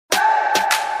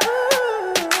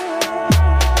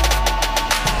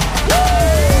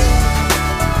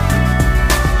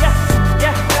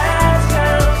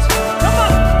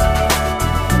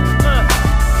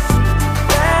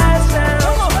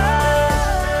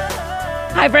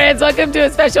Hi, friends. Welcome to a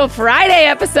special Friday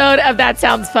episode of That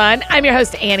Sounds Fun. I'm your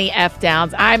host, Annie F.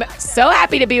 Downs. I'm so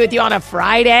happy to be with you on a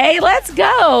Friday. Let's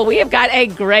go. We have got a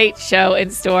great show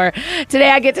in store. Today,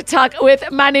 I get to talk with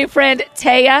my new friend,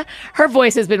 Taya. Her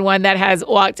voice has been one that has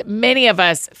walked many of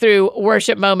us through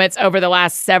worship moments over the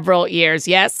last several years.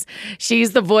 Yes,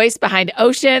 she's the voice behind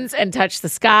Oceans and Touch the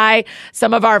Sky,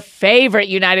 some of our favorite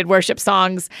United Worship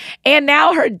songs. And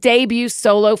now her debut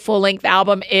solo full-length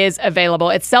album is available.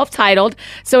 It's self-titled,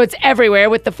 so it's everywhere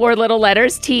with the 4 little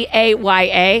letters,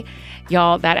 Taya.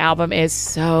 Y'all, that album is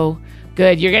so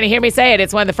good. You're going to hear me say it.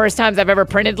 It's one of the first times I've ever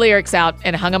printed lyrics out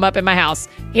and hung them up in my house.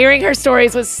 Hearing her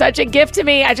stories was such a gift to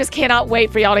me. I just cannot wait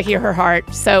for y'all to hear her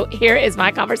heart. So here is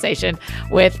my conversation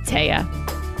with Taya.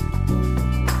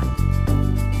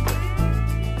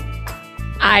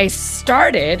 I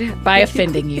started by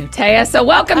offending you, Taya. So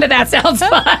welcome to That Sounds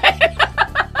Fun.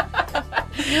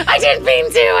 I didn't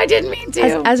mean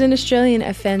to. As an Australian,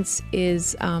 offense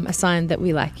is a sign that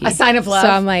we like you. A sign of love. So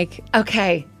I'm like,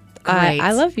 okay. Great.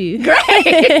 I love you. Great.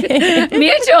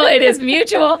 Mutual. It is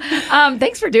mutual.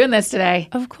 Thanks for doing this today.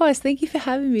 Of course. Thank you for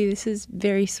having me. This is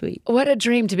very sweet. What a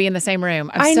dream to be in the same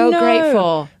room. I'm I so know.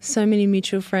 grateful. So many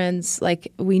mutual friends.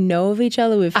 Like, we know of each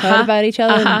other. We've heard about each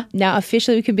other. And now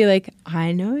officially we can be like,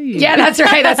 I know you. Yeah, that's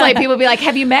right. That's like people be like,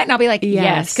 have you met? And I'll be like,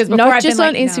 yes. Because not I've just been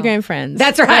on like, Instagram no. friends.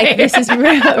 That's right. Like, this is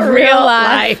real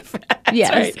life. That's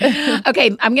Yes. right.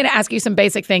 Okay, I'm going to ask you some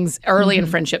basic things early in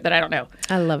friendship that I don't know.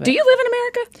 I love it. Do you live in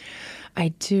America? I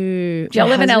do. Do y'all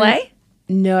live in LA?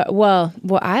 No. Well,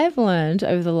 what I have learned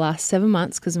over the last 7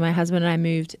 months, because my husband and I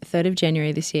moved 3rd of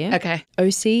January this year. Okay.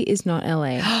 OC is not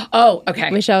LA. Oh, okay.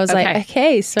 Which I was like,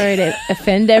 okay, sorry to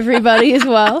offend everybody as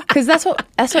well. Because that's what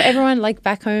everyone like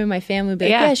back home, my family would be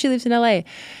like, yeah, she lives in LA.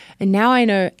 And now I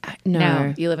know,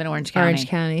 no. You live in Orange County. Orange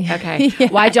County. Okay.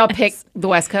 Yes. Why'd y'all pick the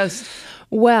West Coast?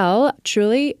 Well,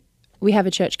 truly, we have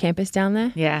a church campus down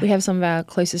there. Yeah. We have some of our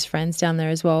closest friends down there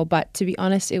as well. But to be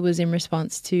honest, it was in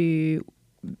response to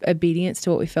obedience to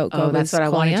what we felt God was that's what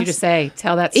I calling wanted you to us. say.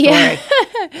 Tell that story. Yeah.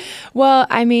 Well,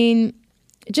 I mean,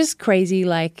 just crazy.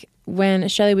 Like, when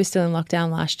Australia was still in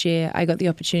lockdown last year, I got the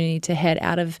opportunity to head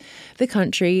out of the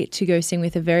country to go sing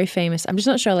with a very famous, I'm just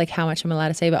not sure like how much I'm allowed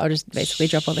to say, but I'll just basically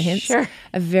drop all the hints. Sure.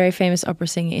 A very famous opera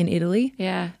singer in Italy.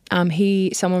 Yeah.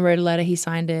 Someone wrote a letter, he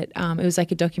signed it. It was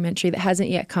like a documentary that hasn't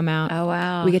yet come out. Oh,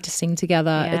 wow. We get to sing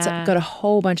together. Yeah. It's got a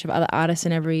whole bunch of other artists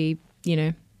and every,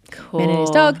 Cool. man and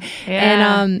his dog.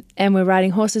 Yeah. And we're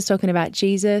riding horses talking about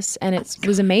Jesus, and it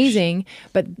was amazing.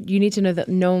 But you need to know that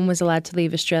no one was allowed to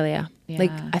leave Australia. Yeah.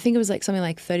 Like, I think it was like something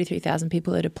like 33,000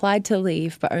 people had applied to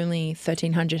leave, but only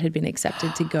 1,300 had been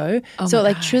accepted to go. So it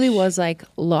like truly was like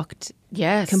locked.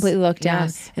 Yes. Completely locked down.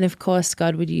 Yes. And of course,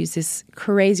 God would use this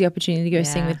crazy opportunity to go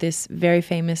sing with this very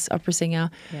famous opera singer.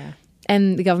 Yeah.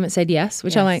 And the government said yes,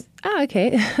 which I'm like,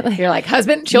 okay. Like, You're like,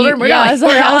 husband, children, we're I going. was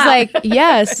like,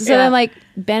 yes. So Yeah. then like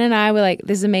Ben and I were like,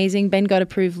 this is amazing. Ben got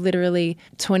approved literally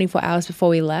 24 hours before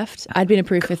we left. I'd been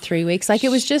approved for 3 weeks. Like, it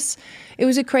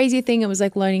was a crazy thing. It was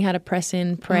like learning how to press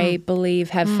in, pray, believe,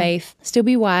 have faith, still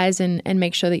be wise and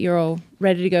make sure that you're all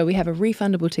ready to go. We have a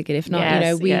refundable ticket. If not,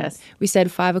 we said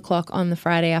 5:00 on the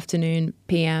Friday afternoon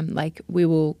PM, like we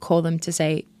will call them to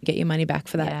say, get your money back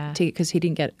for that ticket because he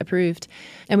didn't get approved.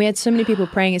 And we had so many people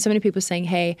praying and so many people saying,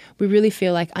 hey, we really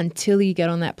feel like until you get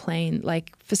on that plane,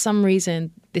 like for some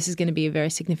reason, this is going to be a very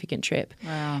significant trip.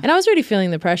 Wow. And I was already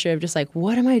feeling the pressure of just like,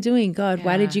 what am I doing? God,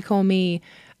 why did you call me?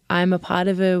 I'm a part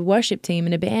of a worship team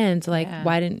in a band. Like,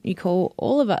 why didn't you call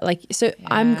all of us? Like, so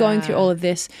I'm going through all of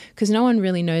this because no one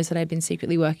really knows that I've been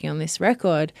secretly working on this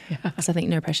record. Because I think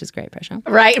no pressure is great pressure.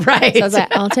 Right. So I was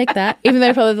like, I'll take that. Even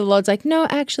though probably the Lord's like, no,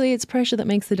 actually, it's pressure that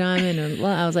makes the diamond. And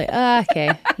well, I was like,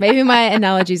 okay, maybe my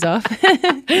analogy's off.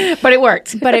 But it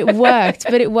worked. But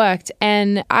it worked.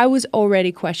 And I was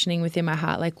already questioning within my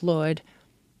heart, like, Lord,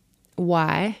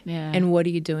 why and what are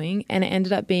you doing? And it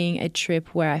ended up being a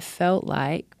trip where I felt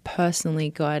like personally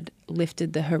God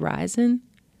lifted the horizon.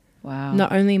 Wow.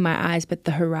 Not only my eyes, but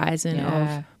the horizon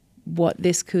of what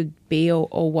this could be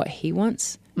or what he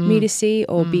wants me to see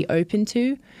or be open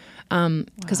to.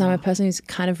 Because I'm a person who's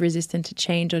kind of resistant to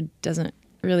change or doesn't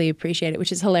really appreciate it,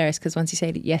 which is hilarious because once you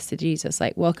say yes to Jesus,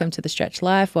 like, welcome to the stretch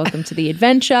life, welcome to the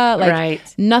adventure, like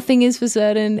nothing is for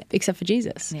certain except for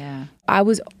Jesus. Yeah. I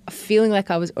was feeling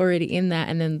like I was already in that,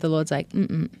 and then the Lord's like,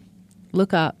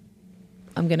 look up,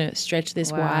 I'm going to stretch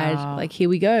this wide, like, here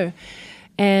we go.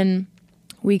 And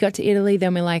we got to Italy,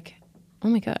 then we're like, oh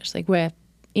my gosh, like, we're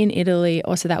in Italy.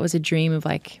 Also, that was a dream of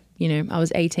like, I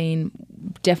was 18,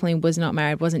 definitely was not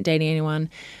married, wasn't dating anyone.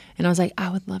 And I was like,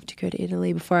 I would love to go to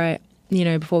Italy before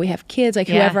we have kids, like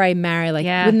whoever I marry, like,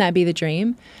 wouldn't that be the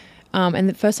dream? And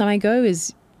the first time I go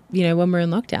is when we're in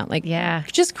lockdown. Like, Yeah.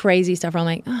 just crazy stuff. I'm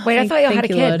like, Wait, I thought y'all had a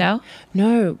you, kid, Lord. No?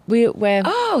 No, we're.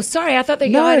 Oh, sorry. I thought that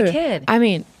y'all had a kid. I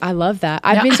mean, I love that.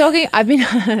 I've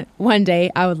been one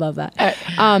day, I would love that.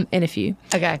 And a few.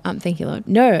 Okay. Thank you, Lord.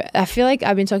 No, I feel like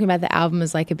I've been talking about the album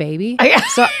as like a baby. Okay.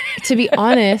 So to be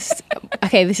honest,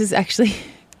 okay, this is actually,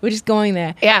 we're just going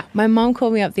there. Yeah. My mom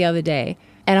called me up the other day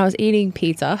and I was eating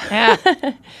pizza. Yeah.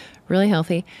 Really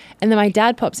healthy. And then my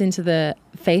dad pops into the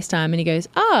FaceTime and he goes,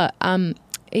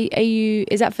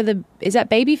 is that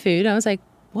baby food? And I was like,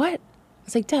 what? I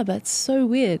was like, Dad, that's so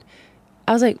weird.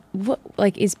 I was like, what?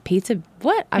 Like, is pizza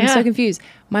what? I'm so confused.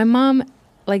 My mom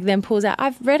like then pulls out,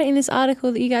 I've read it in this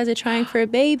article that you guys are trying for a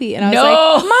baby. And I was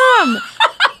like, Mom,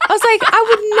 I was like, I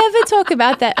would never talk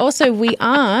about that. Also, we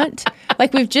aren't.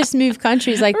 Like, we've just moved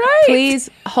countries. Like, please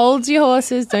hold your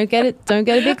horses. Don't get a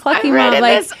bit clucky, I read Mom. in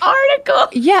Like, this article.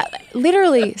 yeah,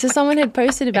 literally. So someone had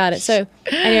posted about it. So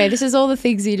anyway, this is all the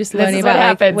things you just learn is about what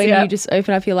happens, when you just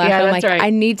open up your life. Yeah, I'm that's like, right.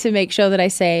 I need to make sure that I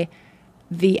say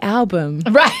the album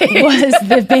Right. was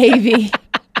the baby.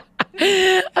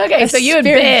 Okay, so you and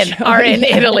Ben spiritual, are in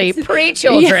yes. Italy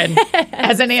pre-children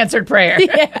as an answered prayer.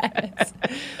 Yes.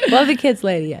 Love the kids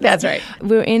later, yes. That's right.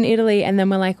 We were in Italy and then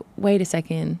we're like, wait a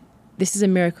second. This is a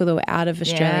miracle that we're out of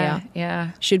Australia.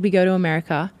 Yeah. Should we go to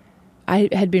America? I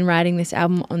had been writing this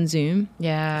album on Zoom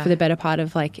Yeah. for the better part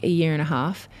of like a year and a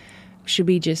half. Should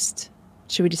we just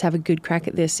have a good crack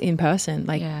at this in person?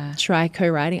 Like try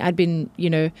co-writing. I'd been,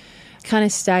 kind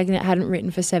of stagnant, hadn't written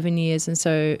for 7 years. And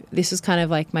so this was kind of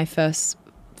like my first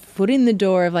foot in the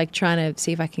door of like trying to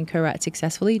see if I can co-write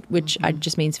successfully, which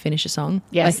just means finish a song.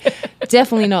 Yes. Like,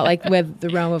 definitely not like where the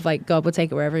realm of like God will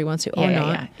take it wherever he wants to or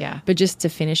not. Yeah. But just to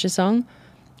finish a song.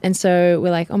 And so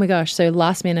we're like, oh my gosh. So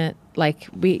last minute, like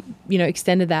we,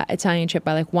 extended that Italian trip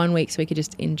by like 1 week so we could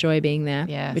just enjoy being there.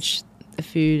 Yes. Which the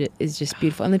food is just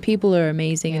beautiful. And the people are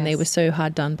amazing and they were so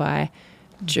hard done by,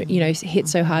 hit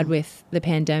so hard with the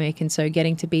pandemic. And so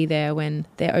getting to be there when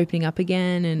they're opening up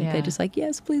again and they're just like,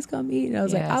 yes, please come eat. And I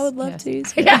was like, I would love to.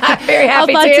 So Yeah, very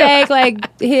happy I'll too. partake,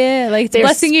 like here, like it's Their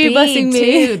blessing you, speed, blessing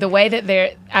me. too. The way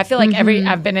that I feel like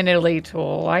I've been in Italy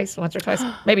once or twice,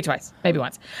 maybe twice, maybe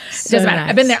once. It doesn't matter. nice.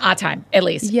 I've been there a time at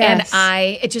least. Yes.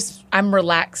 And I'm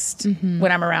relaxed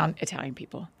when I'm around Italian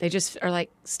people. They just are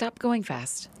like, stop going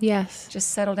fast. Yes.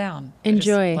 Just settle down. I just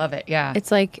Enjoy. love it. Yeah.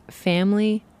 It's like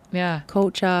family, Yeah.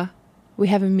 culture. We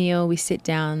have a meal, we sit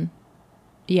down.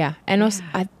 Yeah. And also,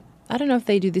 I don't know if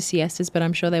they do the siestas, but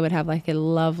I'm sure they would have like a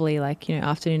lovely, like,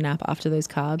 afternoon nap after those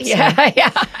carbs. Yeah. So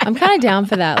Yeah. I'm kind of down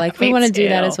for that. Like, if we Me want to do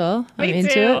that too. as well. I'm Me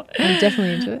into too. it. I'm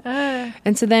definitely into it.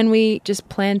 And so then we just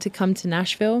planned to come to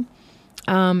Nashville.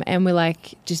 And we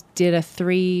like just did a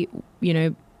 3,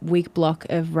 week block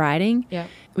of writing. Yeah.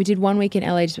 We did 1 week in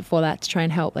LA just before that to try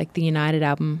and help like the United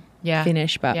album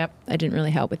finish, but I didn't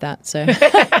really help with that. So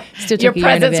still took Your a year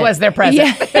and a presence bit. was their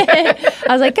present. Yeah.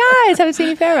 I was like, guys, haven't seen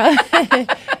you forever.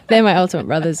 They're my ultimate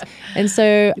brothers. And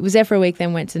so was there for a week,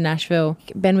 then went to Nashville.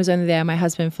 Ben was only there, my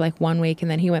husband, for like 1 week,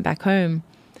 and then he went back home.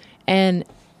 And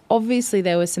obviously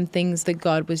there were some things that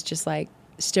God was just like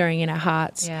stirring in our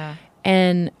hearts. Yeah.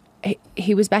 And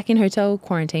he was back in hotel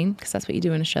quarantine, because that's what you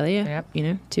do in Australia,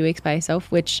 2 weeks by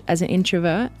yourself, which as an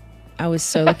introvert, I was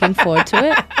so looking forward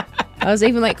to it. I was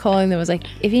even like calling them. I was like,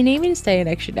 if you need me to stay an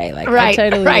extra day, like I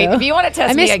totally will. If you want to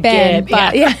test I me miss again,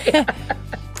 Ben, but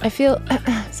I feel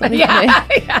something. Yeah,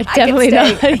 Definitely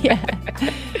I can not.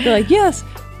 Yeah, they're like yes.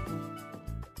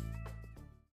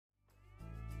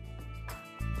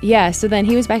 Yeah. So then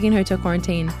he was back in hotel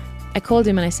quarantine. I called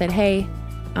him and I said, hey,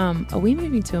 are we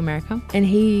moving to America? And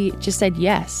he just said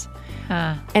yes.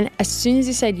 And as soon as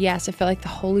he said yes, I felt like the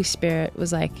Holy Spirit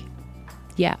was like,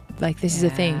 yeah, like this is a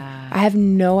thing. I have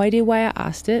no idea why I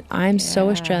asked it. I'm so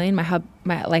Australian. My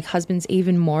like husband's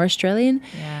even more Australian.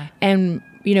 Yeah. And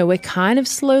we're kind of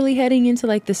slowly heading into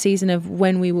like the season of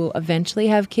when we will eventually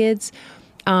have kids.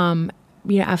 Our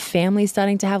family's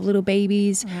starting to have little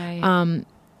babies. Right.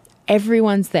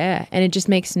 Everyone's there, and it just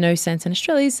makes no sense. And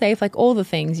Australia's safe, like all the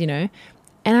things, And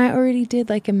I already did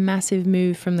like a massive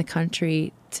move from the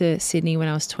country to Sydney when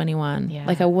I was 21. Yeah.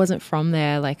 Like I wasn't from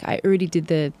there. Like I already did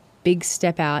the big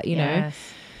step out, Yes.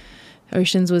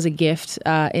 Oceans was a gift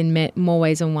in more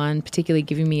ways than one, particularly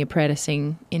giving me a prayer to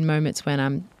sing in moments when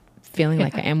I'm feeling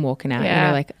like I am walking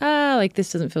out, like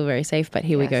this doesn't feel very safe, but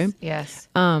here we go. Yes.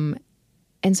 And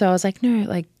so I was like, no,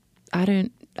 like I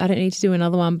don't need to do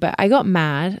another one. But I got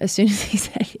mad as soon as he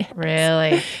said yes.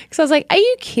 Really? Because I was like, are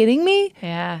you kidding me?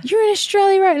 Yeah. You're in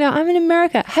Australia right now. I'm in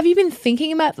America. Have you been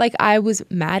thinking about, like, I was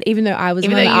mad, even though I was the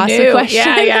one that asked the question.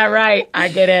 Yeah, right. I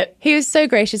get it. He was so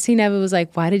gracious. He never was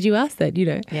like, why did you ask that?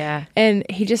 Yeah. And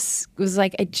he just was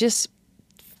like,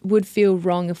 would feel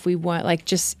wrong if we weren't like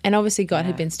just, and obviously God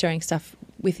had been stirring stuff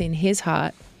within his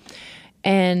heart.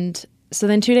 And so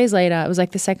then 2 days later, it was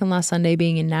like the second last Sunday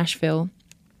being in Nashville.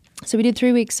 So we did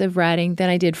 3 weeks of writing. Then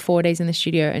I did 4 days in the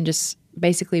studio and just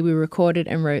basically we recorded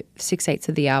and wrote 6/8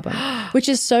 of the album, which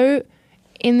is so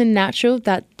in the natural,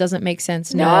 that doesn't make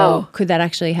sense. No. Could that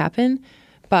actually happen?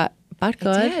 But God,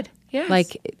 did. Yes.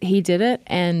 like he did it.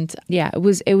 And yeah, it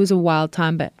was a wild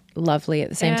time, but lovely at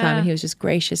the same time. And he was just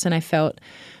gracious. And I felt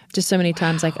just so many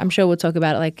times, like I'm sure we'll talk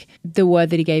about it, like the word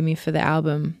that he gave me for the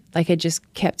album, like I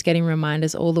just kept getting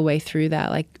reminders all the way through that,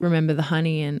 like remember the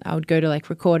honey, and I would go to like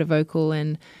record a vocal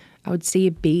and I would see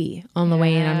a bee on the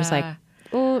way in. I'm just like,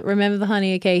 oh, remember the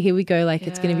honey. Okay, here we go. Like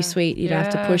it's going to be sweet. You don't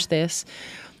have to push this.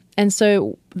 And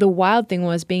so the wild thing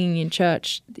was being in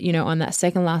church, you know, on that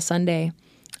second last Sunday,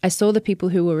 I saw the people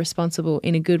who were responsible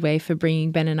in a good way for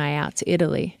bringing Ben and I out to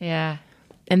Italy. Yeah.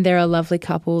 And they're a lovely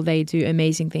couple. They do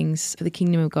amazing things for the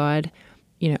kingdom of God,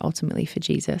 you know, ultimately for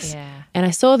Jesus. Yeah. And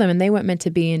I saw them and they weren't meant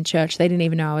to be in church. They didn't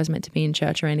even know I was meant to be in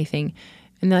church or anything.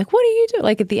 And they're like, what do you do?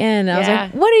 Like at the end, I was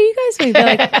like, what are you guys doing?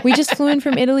 They're like, we just flew in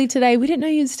from Italy today. We didn't know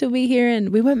you'd still be here and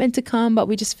we weren't meant to come, but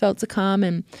we just felt to come.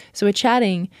 And so we're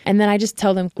chatting. And then I just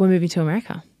tell them we're moving to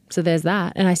America. So there's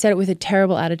that. And I said it with a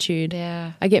terrible attitude.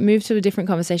 Yeah. I get moved to a different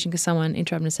conversation because someone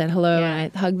interrupted and said hello.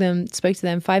 And I hugged them, spoke to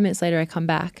them. 5 minutes later, I come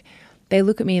back. They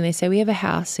look at me and they say, we have a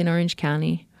house in Orange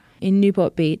County in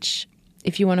Newport Beach.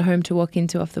 If you want a home to walk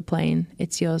into off the plane,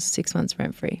 it's yours 6 months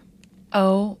rent free.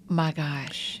 Oh my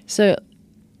gosh. So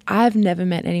I've never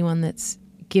met anyone that's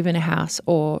given a house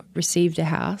or received a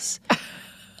house.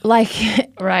 Like,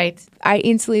 right. I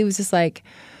instantly was just like,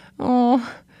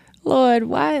 oh, Lord,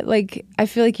 why? Like, I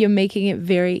feel like you're making it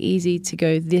very easy to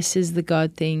go, this is the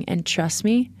God thing and trust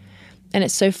me. And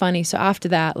it's so funny. So after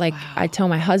that, like I tell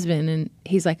my husband and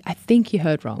he's like, I think you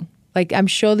heard wrong. Like, I'm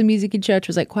sure the music in church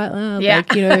was like quite loud,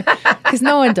 like, you know, because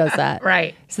no one does that.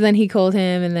 Right. So then he called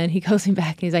him and then he calls him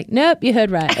back and he's like, nope, you heard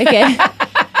right. Okay.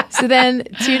 So then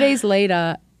 2 days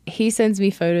later, he sends me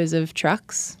photos of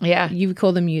trucks. Yeah. You would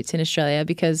call them utes in Australia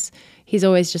because he's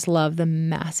always just loved the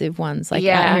massive ones like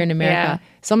out here in America. Yeah.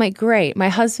 So I'm like, great. My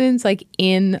husband's like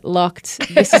locked.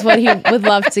 This is what he would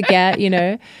love to get, you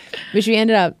know, which we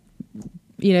ended up,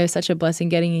 you know, such a blessing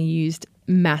getting a used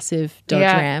massive Dodge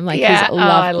Ram. Like he's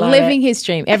living his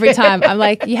dream every time. I'm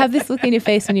like, you have this look in your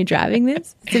face when you're driving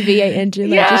this. It's a V8 engine,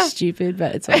 like just stupid,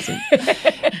 but it's awesome.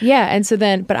 And so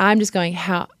then, but I'm just going,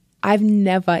 how I've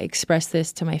never expressed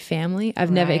this to my family.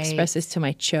 I've never expressed this to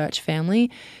my church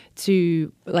family,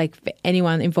 to like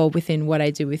anyone involved within what I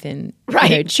do within you know,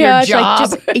 church. Your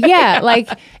job. Like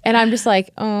just, and I'm just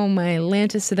like, oh my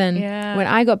Lanta. So then when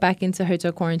I got back into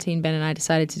hotel quarantine, Ben and I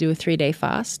decided to do a 3-day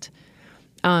fast.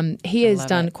 He has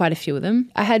done quite a few of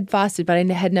them. I had fasted, but I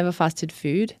had never fasted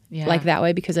food like that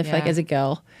way because I feel like as a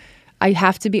girl, I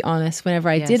have to be honest, whenever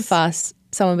I did fast,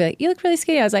 someone would be like, you look really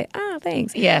skinny. I was like,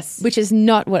 thanks. Yes. Which is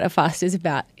not what a fast is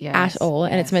about at all.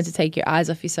 And it's meant to take your eyes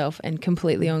off yourself and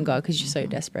completely on God because you're so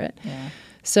desperate. Yeah.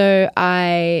 So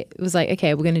I was like,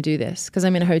 okay, we're going to do this because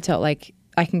I'm in a hotel. Like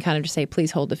I can kind of just say,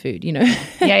 please hold the food, you know?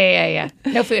 Yeah.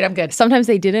 No food, I'm good. Sometimes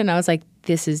they didn't. And I was like,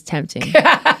 this is tempting.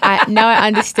 Now I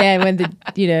understand when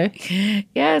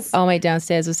all my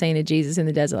downstairs was saying to Jesus in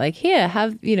the desert, like, here,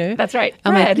 have, you know. That's right.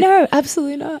 I'm bread. like, no,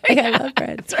 absolutely not. Like, I love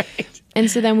bread. That's right. And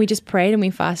so then we just prayed and we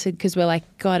fasted because we're like,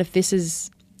 God, if this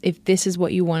is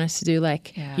what you want us to do,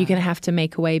 like you're going to have to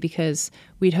make a way, because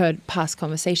we'd heard past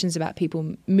conversations about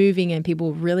people moving and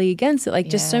people really against it, like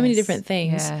just so many different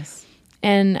things. Yes.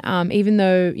 And even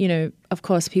though, you know, of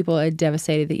course people are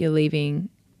devastated that you're leaving,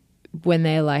 when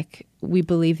they're like, we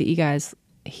believe that you guys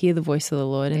hear the voice of the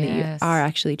Lord and that you are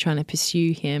actually trying to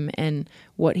pursue him and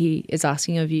what he is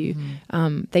asking of you,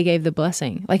 they gave the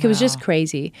blessing. Like it was just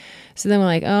crazy. So then we're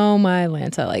like, oh my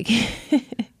Lanta, like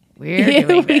we're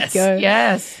doing this. Go.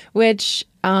 Yes. Which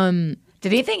did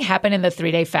anything happen in the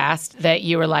 3-day fast that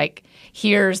you were like,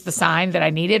 here's the sign that I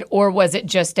needed? Or was it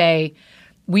just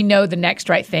we know the next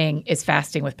right thing is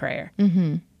fasting with prayer?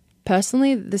 Mm-hmm.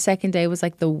 Personally, the second day was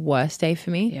like the worst day for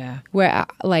me. Yeah. Where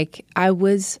I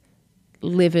was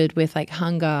livid with like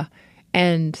hunger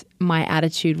and my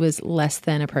attitude was less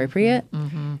than appropriate.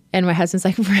 Mm-hmm. And my husband's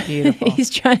like, he's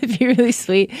trying to be really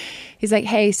sweet. He's like,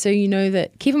 hey, so you know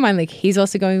that, keep in mind, like he's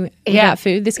also going without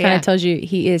food. This kind of tells you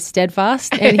he is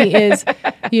steadfast and he is,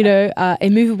 you know,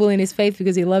 immovable in his faith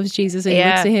because he loves Jesus and he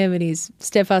looks to him, and he's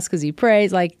steadfast because he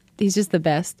prays. Like he's just the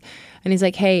best. And he's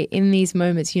like, hey, in these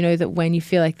moments, you know that when you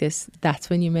feel like this, that's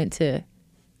when you're meant to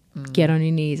get on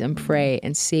your knees and pray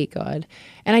and seek God.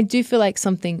 And I do feel like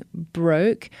something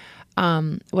broke.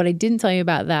 What I didn't tell you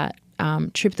about that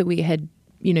trip that we had,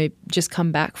 you know, just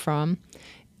come back from,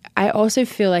 I also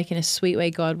feel like in a sweet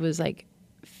way, God was like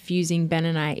fusing Ben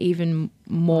and I even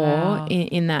more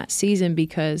in that season,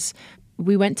 because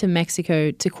we went to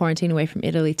Mexico to quarantine away from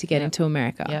Italy to get into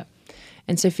America. Yep.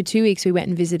 And so for 2 weeks, we went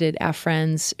and visited our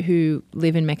friends who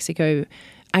live in Mexico.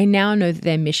 I now know that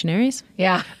they're missionaries.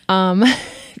 Yeah.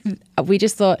 We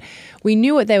just thought, we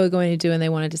knew what they were going to do and they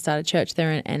wanted to start a church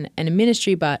there and a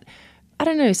ministry. But I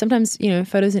don't know, sometimes,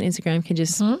 photos on Instagram can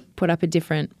just put up a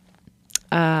different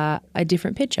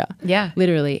picture. Yeah.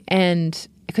 Literally. And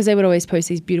because they would always post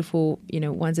these beautiful,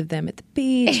 ones of them at the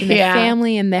beach and their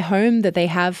family and their home that they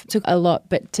have. Took a lot,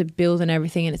 but to build and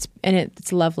everything, and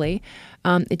it's lovely.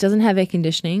 It doesn't have air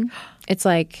conditioning. It's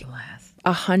like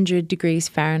 100 degrees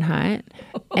Fahrenheit.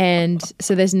 And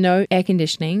so there's no air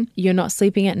conditioning. You're not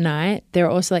sleeping at night. There are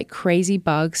also like crazy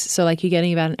bugs. So like you're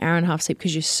getting about an hour and a half sleep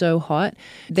because you're so hot.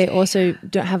 They also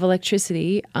don't have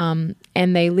electricity. And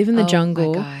they live in the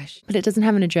jungle. But it doesn't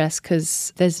have an address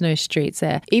because there's no streets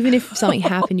there. Even if something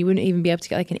happened, you wouldn't even be able to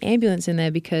get like an ambulance in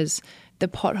there because the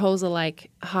potholes are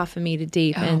like 1/2 meter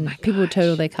deep and people would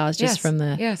total their cars just from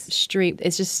the street.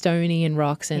 It's just stony and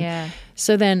rocks. And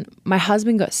so then my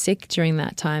husband got sick during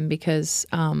that time because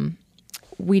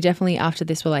we definitely after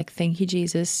this were like, thank you,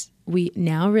 Jesus. We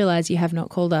now realize you have not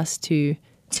called us to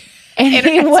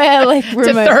anywhere like remote.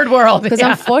 To third world. Because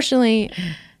unfortunately,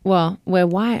 well, we're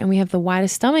white and we have the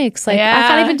whitest stomachs. Like I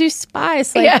can't even do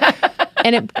spice. Like,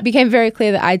 and it became very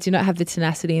clear that I do not have the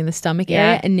tenacity in the stomach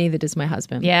area, and neither does my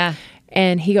husband. Yeah.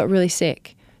 And he got really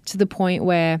sick to the point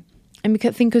where, and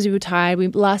because we were tired, we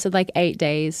lasted like 8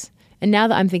 days. And now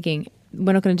that I'm thinking,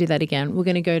 we're not going to do that again. We're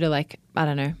going to go to like, I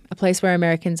don't know, a place where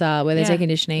Americans are, where there's air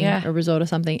conditioning, a resort or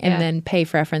something, and then pay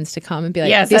for our friends to come and be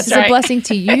like, this is a blessing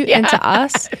to you and to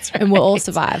us, and we'll all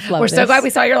survive. Love We're this. so glad we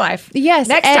saw your life. Yes.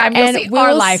 Next time you'll see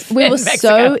our life. We in were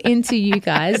Mexico. so into you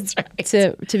guys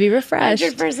to be refreshed.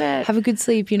 100%. Have a good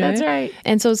sleep, That's right.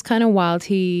 And so it's kind of wild.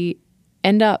 He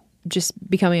ended up just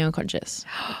becoming unconscious.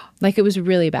 Like it was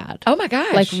really bad. Oh my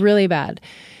gosh. Like really bad.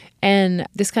 And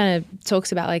this kind of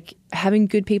talks about like having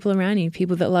good people around you,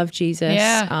 people that love Jesus.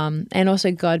 And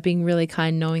also God being really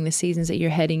kind, knowing the seasons that you're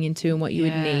heading into and what you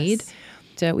would need.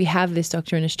 So we have this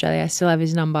doctor in Australia. I still have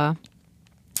his number.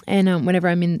 And whenever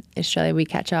I'm in Australia, we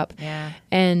catch up. Yeah.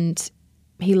 And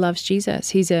he loves Jesus.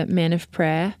 He's a man of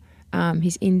prayer.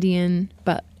 He's Indian,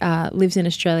 but lives in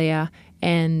Australia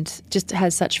and just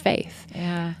has such faith.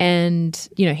 Yeah. And,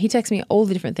 he texts me all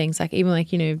the different things, like even like,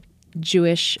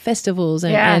 Jewish festivals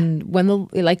and when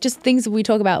like just things that we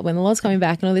talk about when the Lord's coming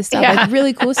back and all this stuff, like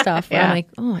really cool stuff where I'm like,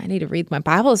 oh, I need to read my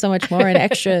Bible so much more and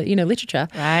extra, literature.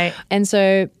 Right. And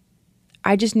so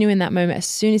I just knew in that moment, as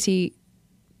soon as he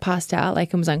passed out,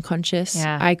 like and was unconscious,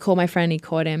 I called my friend, he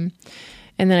caught him.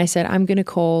 And then I said, I'm going to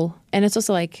call. And it's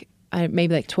also like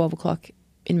maybe like 12 o'clock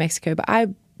in Mexico, but I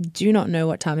do not know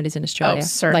what time it is in Australia. Oh,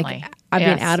 certainly. Like I've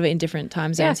been out of it in different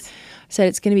time zones. I said,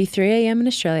 it's going to be 3 a.m. in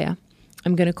Australia.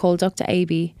 I'm going to call Dr.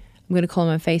 AB. I'm going to call him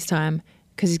on FaceTime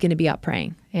because he's going to be up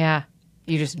praying. Yeah.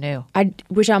 You just knew.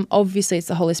 Which obviously it's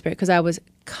the Holy Spirit because I was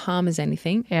calm as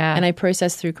anything. Yeah. And I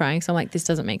processed through crying. So I'm like, this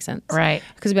doesn't make sense. Right.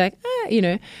 Because I'd be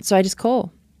like, So I just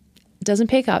call. Doesn't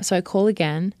pick up. So I call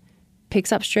again.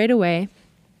 Picks up straight away.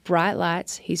 Bright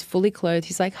lights. He's fully clothed.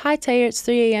 He's like, hi, Taya, it's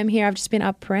 3 a.m. here. I've just been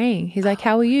up praying. He's like,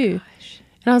 how are you? Gosh.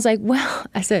 And I was like, well,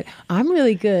 I said, I'm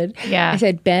really good. Yeah. I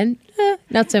said, Ben,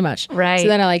 not so much. Right. So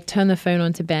then I like turn the phone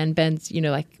on to Ben. Ben's,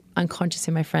 like unconscious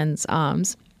in my friend's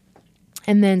arms.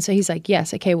 And then so he's like,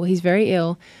 yes, okay, well, he's very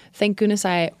ill. Thank goodness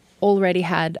I already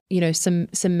had, some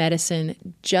medicine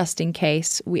just in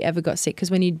case we ever got sick.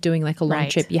 Because when you're doing like a long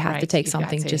trip, you have to take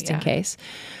something just in case.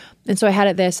 And so I had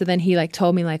it there. So then he like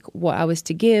told me like what I was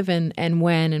to give and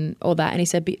when and all that. And he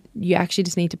said, but you actually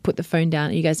just need to put the phone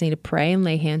down. You guys need to pray and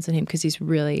lay hands on him because he's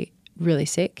really, really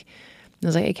sick. And I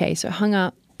was like, okay. So I hung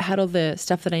up, had all the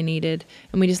stuff that I needed,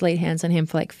 and we just laid hands on him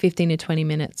for like 15 to 20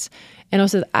 minutes. And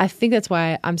also I think that's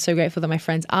why I'm so grateful that my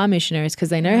friends are missionaries because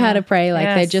they know how to pray. Like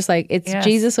they're just like, it's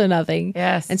Jesus or nothing.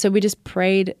 Yes. And so we just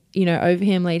prayed, over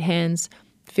him, laid hands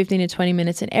 15 to 20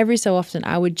 minutes. And every so often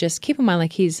I would just keep in mind,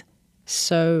 like he's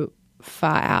so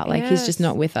far out, like he's just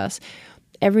not with us.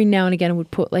 Every now and again I would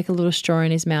put like a little straw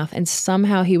in his mouth and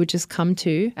somehow he would just come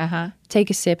to, take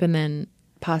a sip and then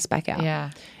pass back out.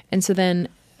 Yeah. And so then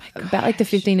about like the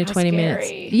 15 to 20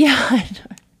 minutes. Yeah, I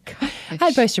know. I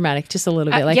had post-traumatic just a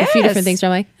little bit, like a few different things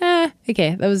where I'm like,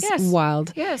 okay, that was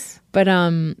wild. Yes. But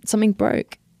something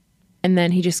broke and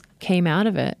then he just came out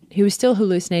of it. He was still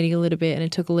hallucinating a little bit and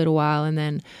it took a little while. And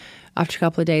then after a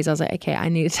couple of days, I was like, okay, I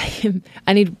need to take him.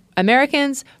 I need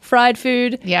Americans, fried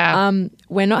food. Yeah.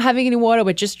 We're not having any water.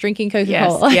 We're just drinking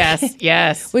Coca-Cola.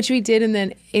 Yes. Which we did. And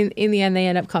then in the end, they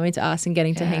end up coming to us and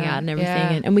getting to hang out and everything.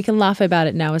 Yeah. And we can laugh about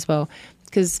it now as well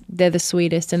because they're the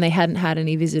sweetest and they hadn't had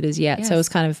any visitors yet. Yes. So it was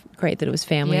kind of great that it was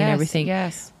family and everything.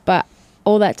 Yes. But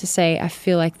all that to say, I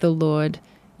feel like the Lord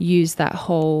used that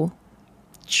whole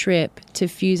trip to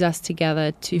fuse us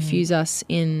together, to fuse us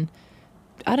in,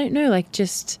 I don't know, like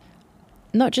just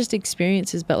not just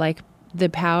experiences, but like the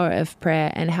power of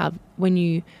prayer and how when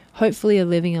you hopefully are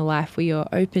living a life where you're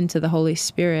open to the Holy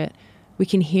Spirit, we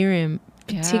can hear him,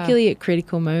 particularly at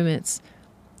critical moments.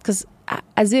 Because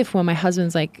as if when my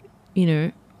husband's like, you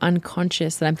know,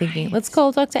 unconscious, that I'm thinking, let's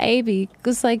call Dr. Aby,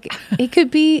 because like it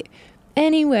could be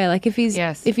anywhere. Like if he's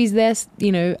there,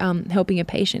 you know, helping a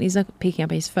patient, he's not picking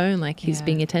up his phone, like he's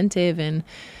being attentive. And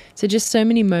so just so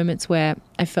many moments where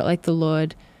I felt like the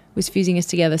Lord was fusing us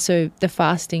together. So the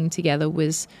fasting together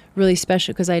was really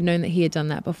special because I'd known that he had done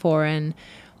that before. And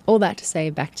all that to say,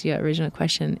 back to your original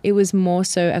question, it was more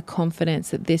so a confidence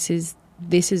that this is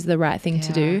the right thing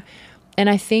to do. And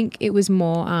I think it was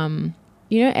more,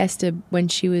 you know, Esther, when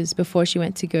before she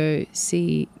went to go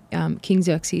see King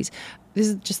Xerxes, this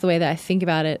is just the way that I think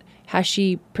about it, how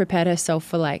she prepared herself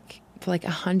for like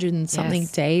 100 and something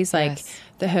days, like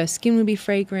that her skin would be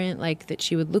fragrant, like that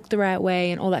she would look the right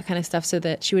way and all that kind of stuff so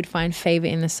that she would find favor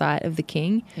in the sight of the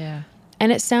king. Yeah.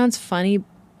 And it sounds funny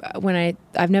when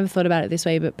I've never thought about it this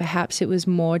way, but perhaps it was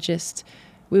more just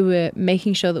we were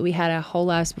making sure that we had our whole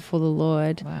lives before the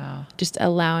Lord. Wow. Just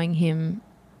allowing him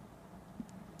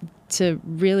to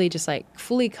really just like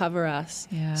fully cover us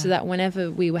so that whenever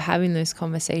we were having those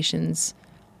conversations,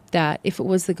 that if it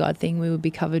was the God thing, we would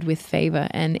be covered with favor.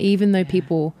 And even though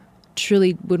people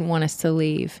truly wouldn't want us to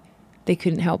leave, they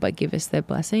couldn't help but give us their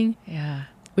blessing. Yeah.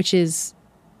 Which is,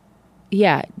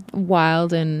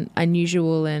 wild and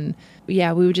unusual. And we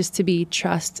were just to be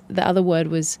trust. The other word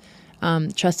was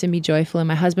trust and be joyful. And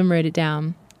my husband wrote it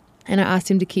down. And I asked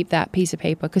him to keep that piece of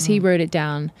paper because he wrote it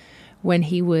down when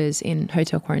he was in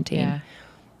hotel quarantine. Yeah.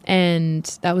 And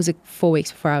that was 4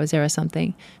 weeks before I was there or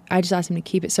something. I just asked him to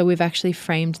keep it. So we've actually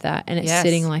framed that and it's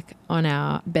sitting like on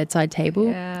our bedside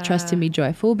table, trust and be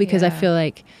joyful, because I feel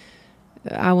like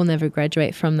I will never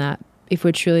graduate from that if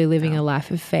we're truly living a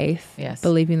life of faith,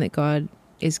 believing that God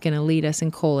is going to lead us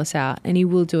and call us out, and he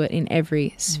will do it in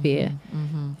every sphere.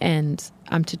 And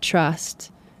I'm to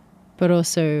trust, but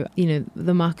also, you know,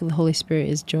 the mark of the Holy Spirit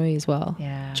is joy as well.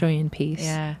 Joy and peace.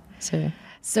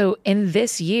 So in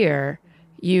this year,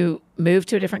 you moved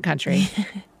to a different country.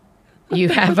 You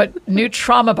have a new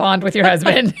trauma bond with your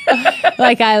husband.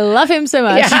 Like, I love him so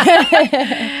much.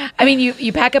 I mean,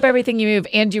 you pack up everything, you move,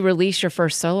 and you release your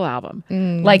first solo album.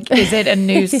 Like, is it a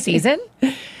new season?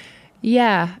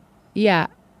 Yeah.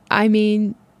 I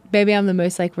mean, baby, I'm the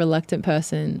most like reluctant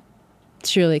person,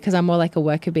 truly, because I'm more like a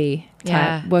worker bee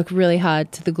type. Work really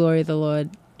hard to the glory of the Lord.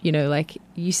 You know, like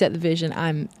you set the vision,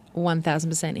 I'm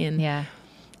 1000% in. Yeah.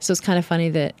 So it's kind of funny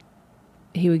that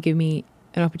he would give me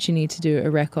an opportunity to do a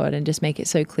record and just make it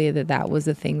so clear that that was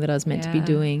the thing that I was meant to be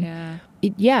doing.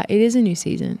 It is a new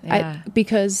season.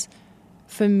 Because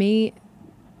for me,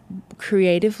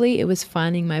 creatively, it was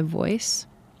finding my voice,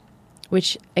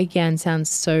 which again sounds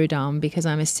so dumb because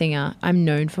I'm a singer. I'm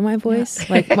known for my voice.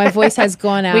 Like my voice has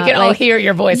gone out. We can all hear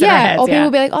your voice in our heads. Or people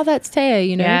will be like, oh, that's Taya,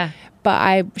 you know. But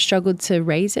I struggled to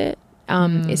raise it.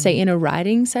 Say in a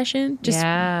writing session,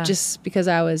 just because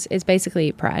it's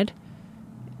basically pride.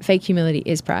 Fake humility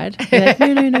is pride. You're like,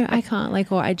 no, I can't.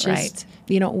 Like, or I just,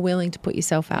 you're not willing to put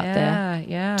yourself out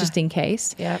there just in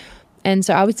case. And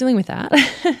so I was dealing with that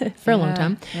for a long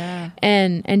time.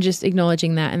 And just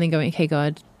acknowledging that and then going, okay,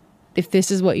 God, if this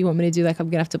is what you want me to do, like I'm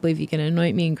going to have to believe you're going to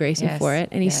anoint me and grace me for it.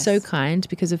 And he's so kind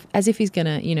because as if he's going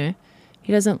to, you know,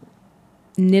 he doesn't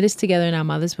knit us together in our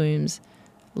mother's wombs,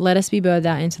 let us be birthed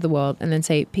out into the world, and then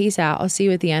say, peace out, I'll see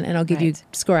you at the end, and I'll give you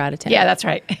score out of 10. Yeah, that's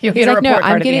right. You'll get a report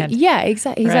card at the end. Yeah,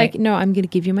 exactly. He's like, no, I'm going to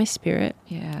give you my spirit.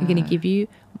 I'm going to give you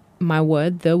my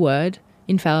word, the word,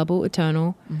 infallible,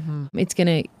 eternal. It's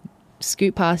going to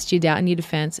scoot past your doubt and your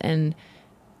defense, and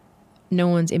no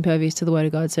one's impervious to the word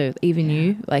of God. So even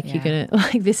you, like you're going to,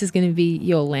 like this is going to be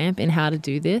your lamp in how to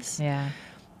do this.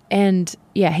 And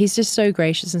he's just so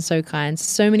gracious and so kind.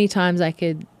 So many times I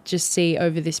could just see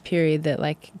over this period that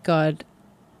like God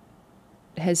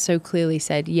has so clearly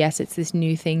said, yes, it's this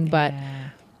new thing, but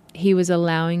he was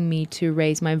allowing me to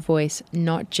raise my voice,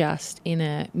 not just in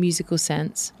a musical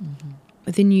sense,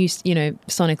 with a new, you know,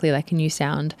 sonically like a new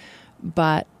sound,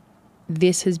 but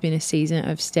this has been a season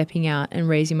of stepping out and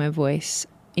raising my voice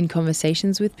in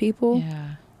conversations with people,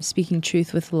 speaking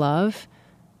truth with love,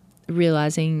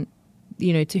 realizing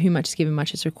to whom much is given,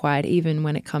 much is required, even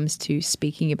when it comes to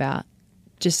speaking about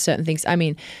just certain things. I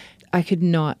mean, I could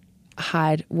not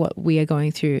hide what we are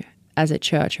going through as a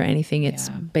church or anything. It's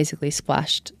basically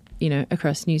splashed,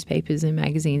 across newspapers and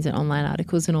magazines and online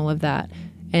articles and all of that.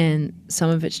 And some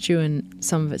of it's true and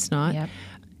some of it's not. Yep.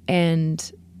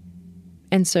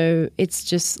 And so it's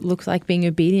just looks like being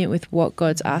obedient with what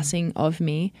God's asking of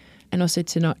me, and also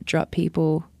to not drop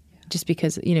people just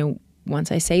because,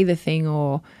 once I say the thing,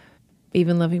 or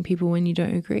even loving people when you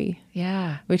don't agree.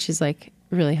 Yeah. Which is like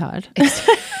really hard.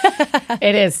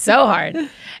 It is so hard. And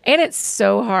it's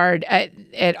so hard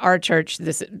at our church.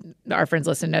 Our friends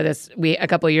listen know this. A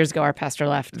couple of years ago, our pastor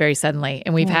left very suddenly.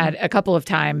 And we've had a couple of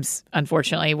times,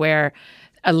 unfortunately, where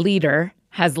a leader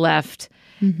has left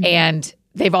and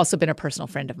they've also been a personal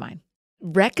friend of mine.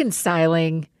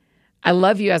 Reconciling, I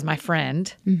love you as my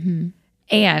friend,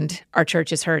 and our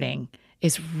church is hurting,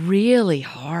 is really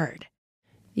hard.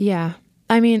 Yeah.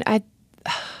 I mean, I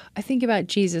think about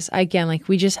Jesus again. Like,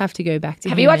 we just have to go back to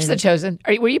him. Have you watched The Chosen?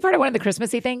 Were you part of one of the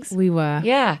Christmassy things? We were.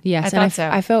 Yeah. Yes. I thought so.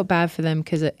 I felt bad for them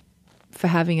because for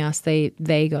having us, they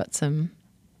got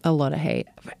a lot of hate.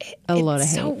 A lot of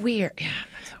hate. So weird. Yeah.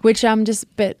 Which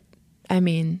but I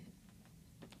mean,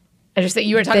 I just think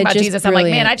you were talking about Jesus. I'm like,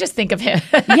 man, I just think of him.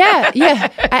 Yeah.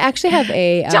 I actually have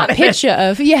a picture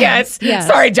of Yes.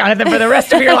 Sorry, Jonathan, for the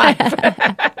rest of your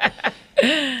life.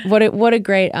 What a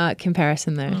great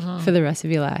comparison though for the rest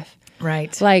of your life.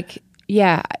 Right. Like,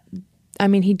 yeah, I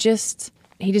mean, he just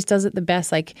does it the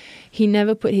best. Like, he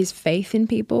never put his faith in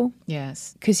people.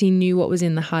 Yes. Because he knew what was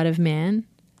in the heart of man.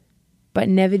 But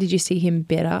never did you see him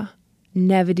bitter.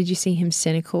 Never did you see him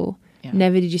cynical. Yeah.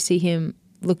 Never did you see him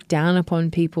look down upon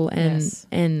people.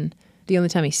 And the only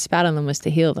time he spat on them was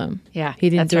to heal them. Yeah. He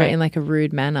didn't do it in like a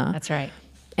rude manner. That's right.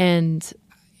 And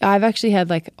I've actually had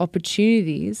like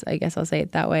opportunities, I guess I'll say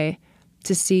it that way,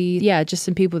 to see, just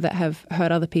some people that have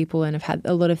hurt other people and have had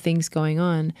a lot of things going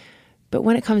on. But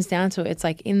when it comes down to it, it's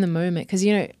like in the moment, because,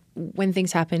 when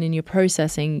things happen and you're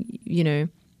processing,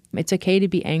 it's okay to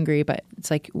be angry, but it's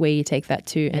like where you take that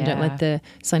to, and don't let the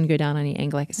sun go down on your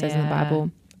anger, like it says in the Bible,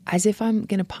 as if I'm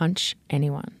going to punch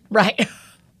anyone. Right.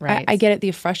 Right. I get it,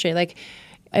 you're frustrated. Like,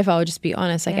 if I would just be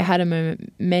honest, like I had a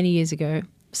moment many years ago,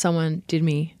 someone did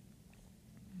me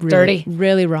dirty.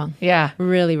 Really wrong. Yeah.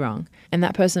 Really wrong. And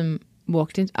that person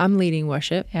walked in. I'm leading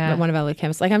worship at one of our little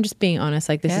campuses. Like, I'm just being honest.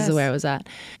 Like, this is where I was at.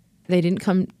 They didn't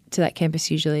come to that campus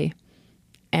usually.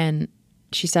 And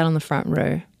she sat on the front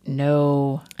row.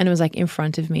 No. And it was like in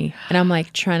front of me. And I'm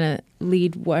like trying to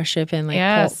lead worship and like,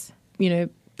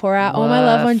 pour out all my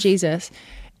love on Jesus.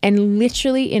 And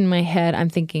literally in my head, I'm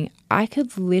thinking, I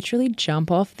could literally jump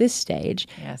off this stage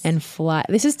and fly.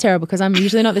 This is terrible because I'm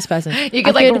usually not this person. You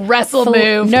could like wrestle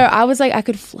move. No, I was like, I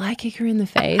could fly kick her in the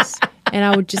face and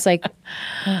I would just like,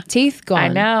 teeth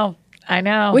gone. I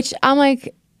know. Which I'm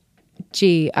like,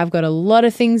 gee, I've got a lot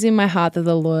of things in my heart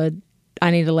that I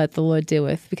need to let the Lord deal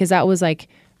with, because that was like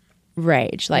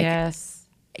rage. Like,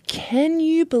 can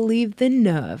you believe the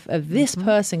nerve of this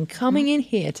person coming in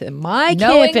here to my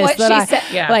knowing campus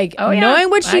knowing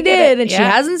what she did and she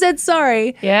hasn't said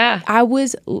sorry. Yeah. I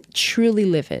was truly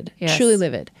livid. Yes. Truly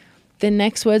livid. The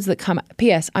next words that come,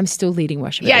 P.S., I'm still leading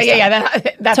worship.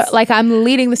 That's so, like, I'm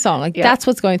leading the song. Like, that's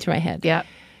what's going through my head. Yeah.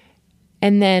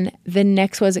 And then the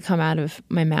next words that come out of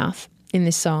my mouth in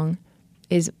this song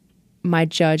is my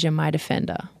judge and my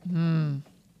defender. And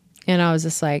I was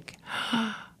just like,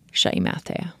 shut your mouth,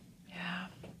 Taya. Yeah.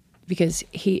 Because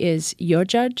he is your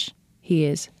judge. He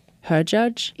is her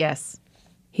judge. Yes.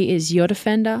 He is your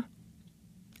defender.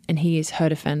 And he is her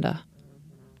defender.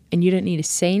 And you don't need to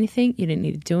say anything. You don't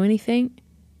need to do anything.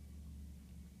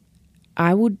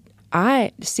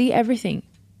 I see everything.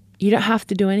 You don't have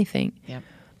to do anything. Yep.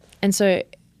 And so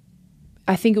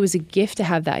I think it was a gift to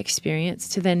have that experience,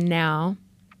 to then now,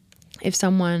 if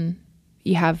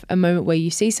you have a moment where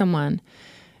you see someone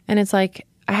and it's like,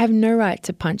 I have no right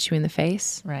to punch you in the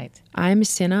face. Right. I'm a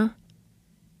sinner.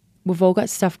 We've all got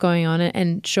stuff going on,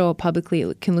 and sure, publicly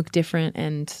it can look different,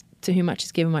 and to whom much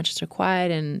is given, much is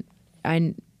required. And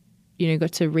I,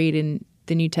 got to read in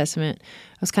the New Testament.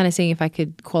 I was kind of seeing if I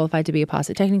could qualify to be a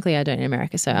pastor. Technically, I don't in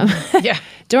America, so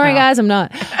don't worry, guys, I'm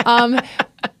not.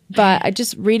 But I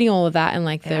just reading all of that and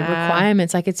like the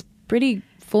requirements, like it's pretty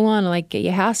full on, like get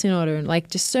your house in order and like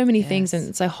just so many things. And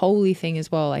it's a holy thing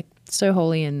as well, like so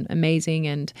holy and amazing.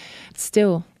 And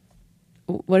still,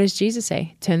 what does Jesus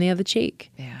say? Turn the other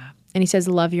cheek. Yeah. And he says,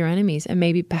 love your enemies. And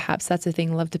maybe perhaps that's the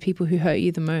thing, love the people who hurt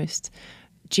you the most.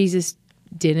 Jesus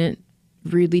didn't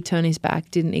rudely turn his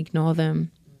back, didn't ignore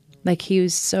them. Like he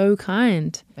was so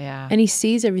kind. Yeah. And he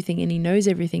sees everything and he knows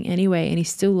everything anyway, and he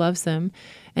still loves them.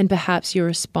 And perhaps your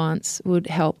response would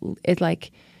help. It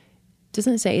like,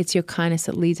 doesn't say it's your kindness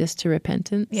that leads us to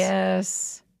repentance.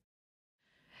 Yes.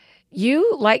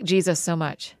 You like Jesus so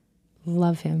much.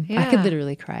 Love him. I Yeah. could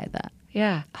literally cry at that.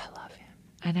 Yeah. I love him.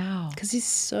 I know. Because he's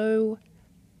so,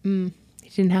 he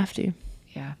didn't have to.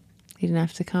 Yeah. He didn't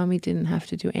have to come. He didn't have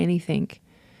to do anything.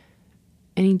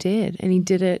 And he did. And he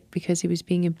did it because he was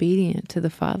being obedient to the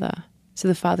Father. So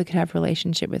the Father could have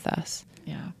relationship with us.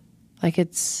 Yeah. Like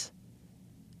it's,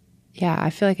 yeah, I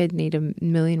feel like I'd need a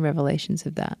million revelations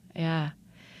of that. Yeah.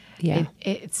 Yeah.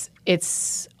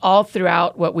 It's all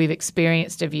throughout what we've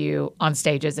experienced of you on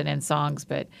stages and in songs,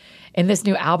 but in this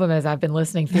new album, as I've been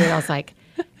listening through it, I was like,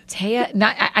 Taya,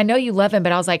 I know you love him,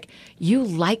 but I was like, you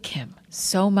like him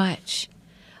so much.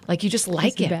 Like you just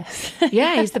like He's him. the best.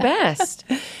 Yeah, he's the best.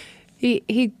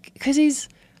 Because he's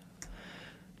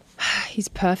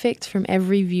perfect from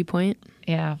every viewpoint,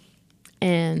 Yeah.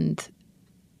 and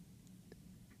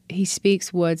he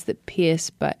speaks words that pierce,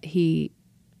 but they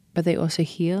also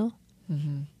heal.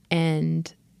 Mm-hmm.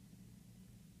 And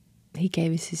he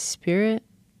gave us his Spirit,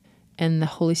 and the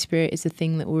Holy Spirit is the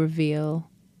thing that will reveal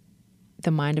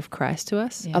the mind of Christ to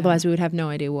us. Yeah. Otherwise, we would have no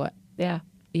idea what. Yeah.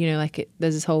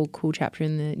 There's this whole cool chapter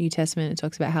in the New Testament. It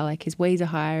talks about how like his ways are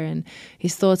higher and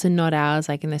his thoughts are not ours.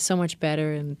 Like, and they're so much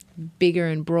better and bigger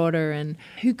and broader. And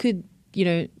who could,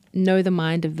 know the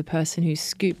mind of the person who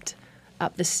scooped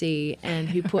up the sea and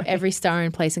who put every star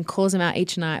in place and calls them out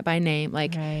each night by name.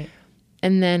 Like, Right.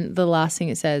 and then the last thing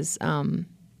it says,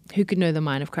 who could know the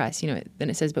mind of Christ? Then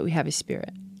it says, but we have his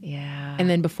Spirit. Yeah. And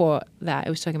then before that, it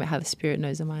was talking about how the Spirit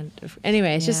knows the mind of.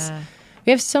 Anyway, it's just. Yeah. We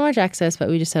have so much access, but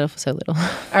we just settle for so little.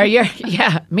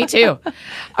 Yeah, me too.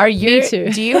 Me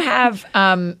too. Do you have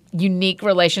unique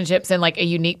relationships and like a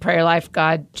unique prayer life,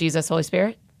 God, Jesus, Holy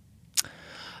Spirit?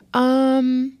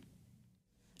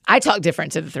 I talk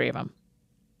different to the three of them.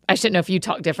 I shouldn't know if you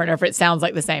talk different or if it sounds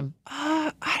like the same.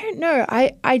 I don't know.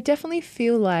 I definitely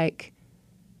feel like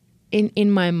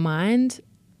in my mind,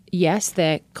 yes,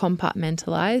 they're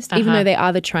compartmentalized, even though they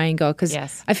are the triangle. Because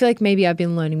Yes. I feel like maybe I've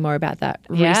been learning more about that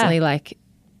Yeah. recently, like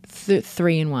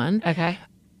 3 in 1. Okay.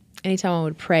 Anytime I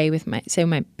would pray with my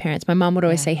parents, my mom would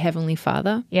always say Heavenly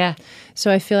Father. Yeah.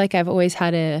 So I feel like I've always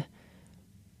had a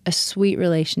sweet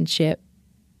relationship,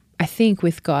 I think,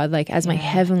 with God, like as my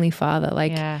Heavenly Father,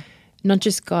 like Yeah. not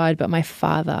just God, but my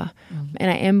Father. And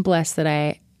I am blessed that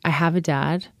I have a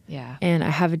dad. Yeah. And I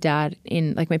have a dad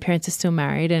like my parents are still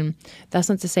married, and that's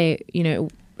not to say,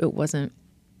 it wasn't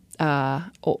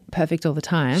perfect all the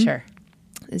time. Sure.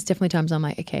 There's definitely times I'm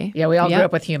like, okay. Yeah, we all grew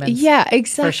up with humans. Yeah,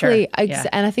 exactly. For sure. Yeah.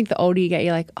 And I think the older you get,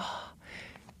 you're like, oh,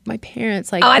 my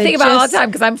parents, like, Oh, I they're think about it all the just- time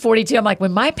because I'm 42. I'm like,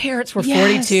 when my parents were Yes.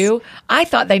 42, I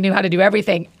thought they knew how to do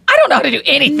everything. I don't know how to do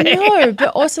anything. No, but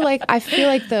also like I feel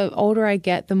like the older I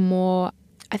get, the more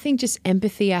I think just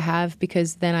empathy I have,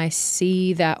 because then I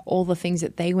see that all the things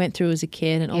that they went through as a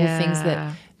kid and all the things Yeah.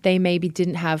 that they maybe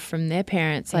didn't have from their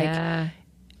parents, like Yeah.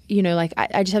 like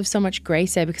I just have so much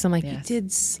grace there, because I'm like, Yes. you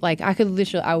did like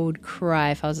I would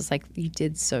cry if I was just like, you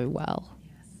did so well.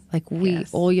 Like Yes.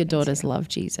 all your daughters love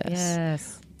Jesus.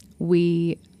 Yes.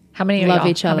 We How many are love y'all?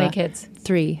 each other. How many kids?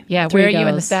 3. Yeah. 3 Where are you in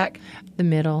the girls. stack? The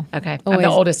middle. Okay. I'm Always.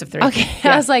 the oldest of 3. Okay.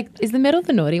 Yeah. I was like, is the middle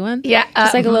the naughty one? Yeah,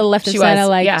 Just like a little left of she center, was,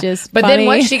 like yeah. just But funny. then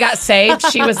once she got saved,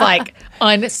 she was like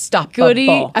unstoppable. Goody.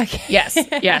 Okay. Yes,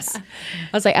 yes, I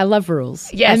was like, I love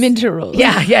rules. yes. I'm into rules.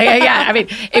 Yeah. I mean,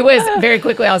 it was very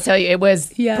quickly. I'll tell you, it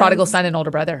was Yes. prodigal son and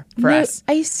older brother for No, us.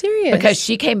 are you serious? Because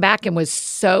she came back and was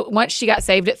so, once she got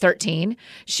saved at 13,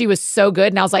 she was so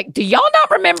good. And I was like, do y'all not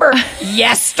remember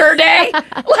yesterday?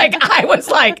 Like, I was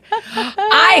like,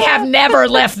 I have never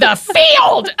left the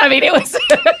field. I mean, it was.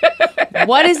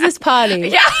 What is this party?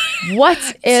 Yeah. What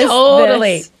is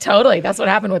this? Totally. That's what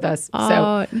happened with us.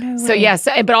 Oh, no So way. yes,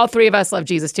 but all 3 of us love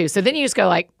Jesus too. So then you just go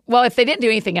like, well, if they didn't do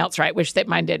anything else right, which that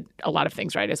mine did a lot of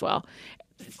things right as well.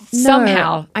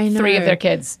 Somehow, I know. 3 of their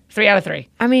kids, 3 out of 3.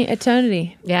 I mean,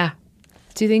 eternity. Yeah.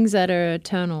 2 things that are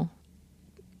eternal.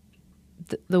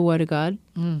 The word of God,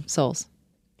 souls.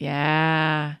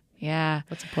 Yeah. Yeah.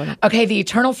 What's important? Okay, the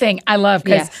eternal thing I love,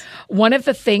 because Yes. one of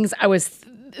the things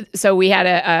so we had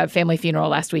a family funeral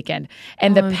last weekend,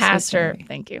 and the I'm so pastor, sorry.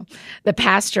 thank you, the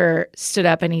pastor stood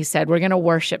up and he said, we're going to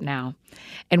worship now,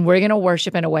 and we're going to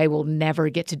worship in a way we'll never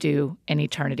get to do in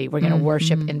eternity. We're going to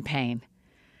worship in pain.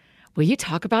 Will you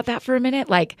talk about that for a minute?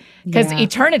 Like, because Yeah.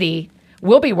 eternity,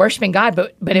 we'll be worshiping God,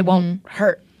 but it won't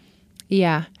hurt.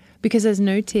 Yeah, because there's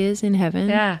no tears in heaven.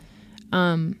 Yeah.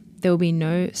 There will be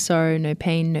no sorrow, no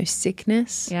pain, no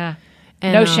sickness. Yeah.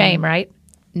 And, No shame, right?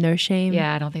 no shame.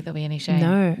 Yeah, I don't think there'll be any shame.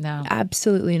 No,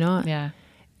 absolutely not. Yeah.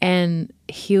 And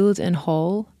healed and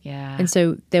whole. Yeah. And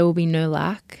so there will be no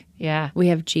lack. Yeah. We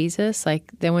have Jesus.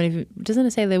 Like, there won't even, doesn't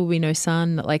it say there will be no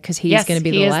sun? Like, because he's going to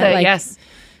be he the is light. Like, yes.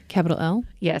 capital L.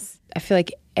 Yes. I feel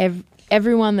like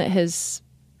everyone that has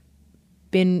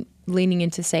been leaning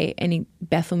into, say, any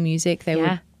Bethel music, they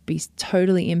would be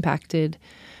totally impacted,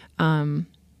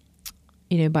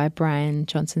 by Brian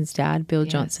Johnson's dad, Bill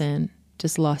Johnson,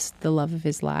 just lost the love of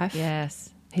his life.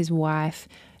 Yes. His wife.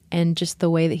 And just the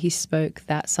way that he spoke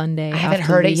that Sunday. I haven't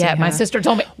heard it yet. Her. My sister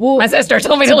told me. My sister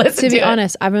told me to listen to it. To be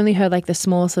honest, I've only heard like the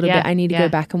smallest little bit. I need to go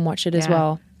back and watch it as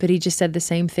well. But he just said the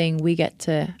same thing.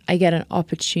 I get an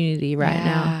opportunity right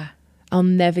now. I'll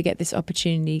never get this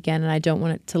opportunity again, and I don't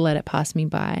want it to let it pass me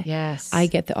by. Yes. I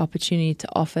get the opportunity to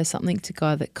offer something to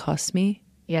God that costs me.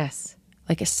 Yes.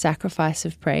 Like a sacrifice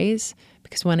of praise.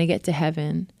 Because when I get to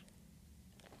heaven,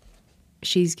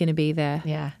 she's going to be there.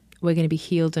 Yeah. We're going to be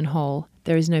healed and whole.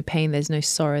 There is no pain. There's no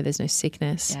sorrow. There's no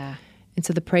sickness. Yeah. And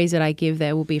so the praise that I give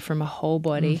there will be from a whole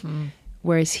body.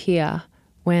 Whereas here,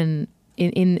 when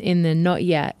in the not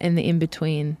yet and the in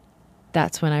between,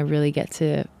 that's when I really get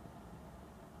to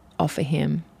offer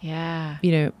him,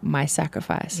 my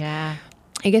sacrifice. Yeah.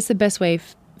 I guess the best way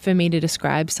for me to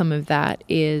describe some of that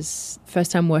is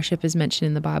first time worship is mentioned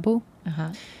in the Bible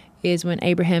is when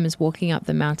Abraham is walking up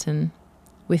the mountain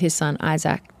with his son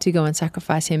Isaac to go and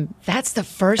sacrifice him. That's the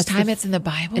first time it's in the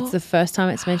Bible? It's the first time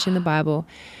it's mentioned in the Bible.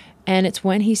 And it's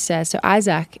when he says, so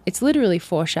Isaac, it's literally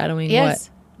foreshadowing what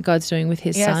God's doing with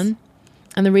his son.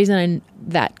 And the reason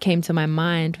that came to my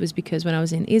mind was because when I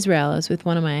was in Israel, I was with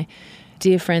one of my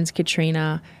dear friends,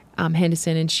 Katrina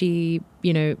Henderson, and she,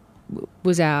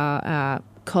 was our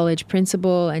college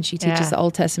principal, and she teaches the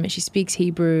Old Testament. She speaks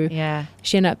Hebrew. Yeah.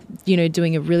 She ended up,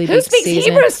 doing a really Who big speaks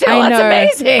season. Hebrew still? I know.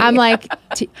 That's amazing. I'm like,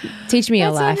 teach me your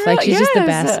life. unreal. Like, she's just the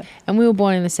best. And we were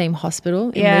born in the same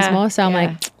hospital in Lismore, so I'm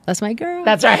like, that's my girl.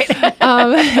 That's right.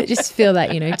 Just feel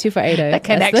that, 2480. The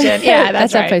connection. That's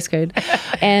that's right. our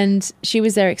postcode. And she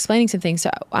was there explaining some things. So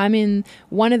I'm in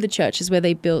one of the churches where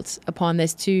they built upon,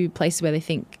 there's two places where they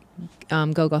think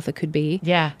Golgotha could be.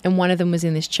 Yeah. And one of them was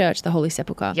in this church, the Holy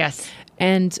Sepulchre. Yes.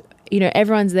 And,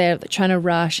 everyone's there trying to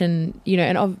rush and,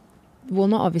 well,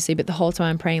 not obviously, but the whole time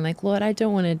I'm praying like, Lord, I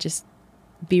don't want to just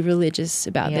be religious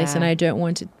about this, and I don't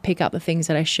want to pick up the things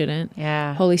that I shouldn't.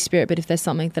 Yeah. Holy Spirit, but if there's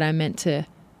something that I'm meant to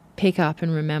pick up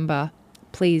and remember,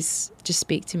 please just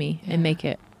speak to me and make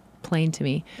it plain to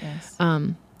me. Yes.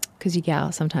 Because you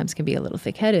gal sometimes can be a little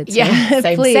thick-headed. So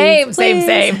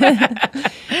Same.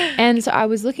 And so I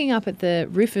was looking up at the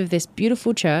roof of this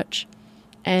beautiful church,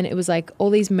 and it was like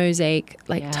all these mosaic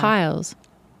tiles.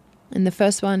 And the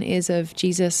first one is of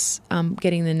Jesus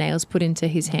getting the nails put into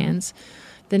his hands.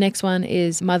 The next one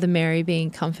is Mother Mary being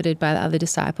comforted by the other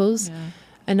disciples. Yeah.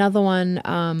 Another one,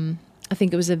 I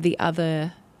think it was of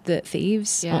the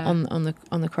thieves on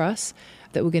the cross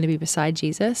that were going to be beside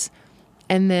Jesus.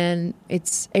 And then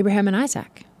it's Abraham and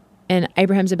Isaac. And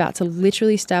Abraham's about to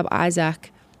literally stab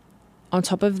Isaac on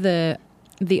top of the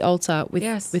altar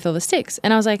with all the sticks.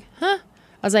 And I was like, huh?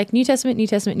 I was like, New Testament,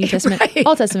 Right.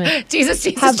 Old Testament. Jesus,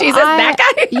 that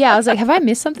guy? Yeah, I was like, have I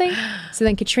missed something? So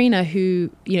then Katrina, who,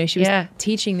 she was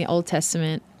teaching the Old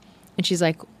Testament, and she's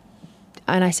like,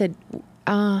 and I said,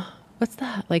 what's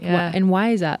that? Like, what, and why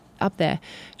is that up there?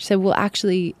 She said, well,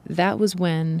 actually, that was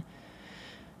when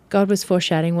God was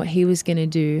foreshadowing what he was going to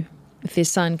do with his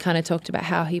son. Kind of talked about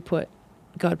how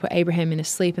God put Abraham in a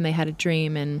sleep, and they had a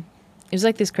dream, and it was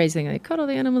like this crazy thing. They cut all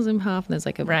the animals in half, and there's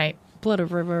like a river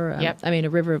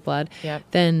of blood. Yep.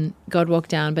 Then God walked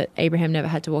down, but Abraham never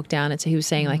had to walk down. And so he was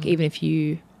saying, like, even if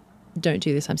you don't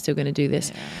do this, I'm still going to do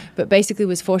this. Yeah. But basically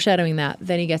was foreshadowing that.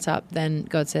 Then he gets up. Then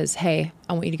God says, hey,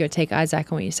 I want you to go take Isaac.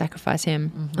 I want you to sacrifice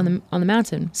him on the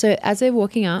mountain. So as they're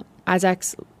walking up,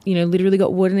 Isaac's, literally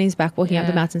got wood in his back, walking up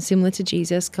the mountain, similar to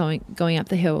Jesus going up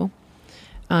the hill.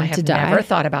 I have never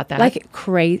thought about that. Like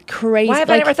crazy. Why have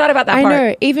I never thought about that part? I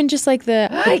know. Even just like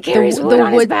he carries wood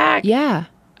on his back. Yeah.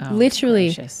 Oh,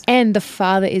 literally. gracious. And the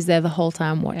father is there the whole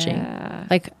time watching. Yeah.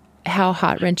 Like, how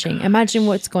heart-wrenching. Imagine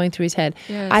what's going through his head.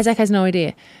 Yes. Isaac has no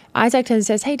idea. Isaac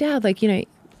says, hey, Dad, like,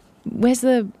 where's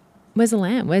the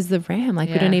lamb? Where's the ram? Like,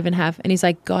 we don't even have. And he's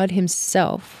like, God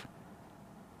himself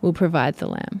will provide the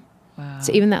lamb. Wow.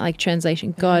 So even that, like,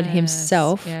 translation, God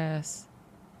himself,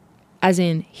 as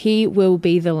in, he will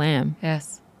be the lamb.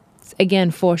 Yes. It's,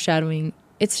 again, foreshadowing.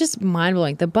 It's just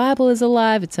mind-blowing. The Bible is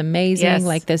alive. It's amazing. Yes.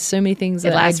 Like, there's so many things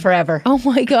It lasts forever. Oh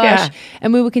my gosh. Yeah.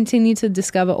 And we will continue to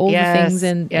discover all the things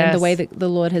and the way that the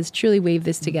Lord has truly weaved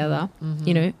this together,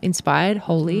 inspired,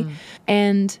 holy.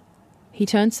 And he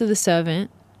turns to the servant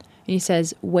and he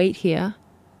says, wait here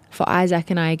for Isaac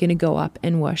and I are going to go up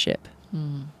and worship.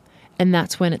 And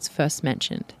that's when it's first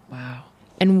mentioned. Wow.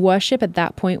 And worship at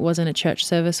that point wasn't a church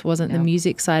service, wasn't the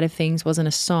music side of things, wasn't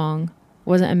a song,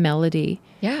 wasn't a melody.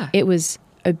 Yeah. It was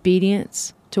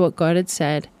obedience to what God had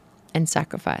said and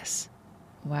sacrifice.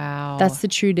 Wow. That's the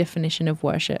true definition of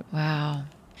worship. Wow.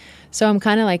 So I'm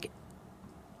kind of like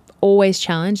always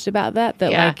challenged about that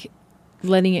like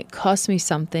letting it cost me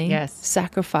something, Yes.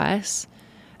 sacrifice,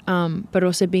 but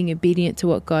also being obedient to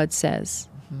what God says.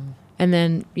 And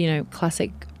then, you know,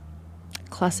 classic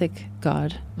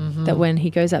God, that when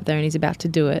he goes up there and he's about to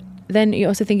do it. Then you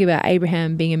also think about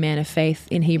Abraham being a man of faith.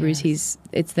 In Hebrews,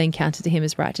 it's then counted to him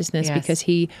as righteousness because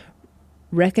he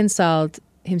reconciled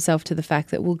himself to the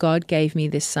fact that, well, God gave me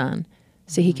this son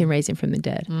so he can raise him from the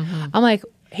dead. I'm like,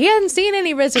 he hadn't seen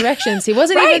any resurrections. He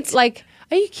wasn't even like,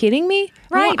 are you kidding me?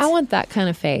 Right. I want that kind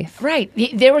of faith. Right.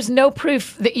 There was no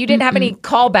proof that you didn't have any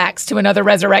callbacks to another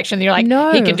resurrection. You're like,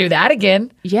 No. he can do that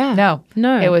again. Yeah. No.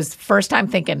 No. It was first time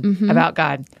thinking about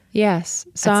God. Yes.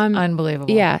 So That's I'm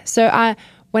unbelievable. Yeah. So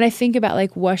when I think about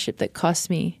like worship that cost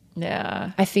me,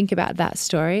 Yeah. I think about that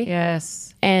story.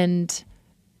 Yes. And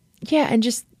and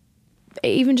just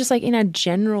even just like in our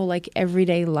general like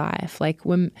everyday life, like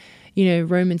when, you know,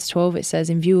 Romans 12, it says,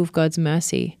 in view of God's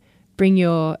mercy,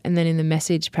 and then in the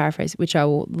Message paraphrase, which I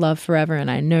will love forever, and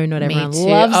I know not everyone Me too.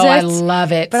 loves it. I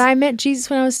love it. But I met Jesus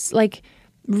when I was like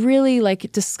really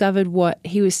like discovered what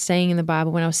he was saying in the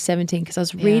Bible when I was 17 because I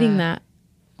was reading that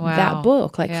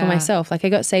book like for myself. Like I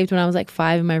got saved when I was like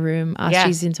 5 in my room, asked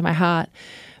Jesus into my heart.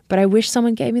 But I wish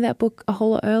someone gave me that book a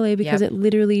whole lot earlier because it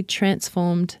literally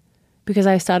transformed because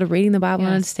I started reading the Bible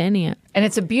and understanding it. And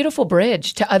it's a beautiful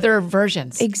bridge to other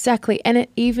versions. Exactly. And it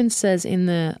even says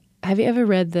have you ever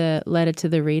read the letter to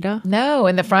the reader? No,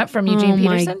 in the front from Eugene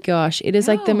Peterson? Oh my gosh. It is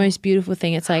like the most beautiful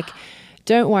thing. It's like,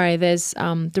 don't worry. There's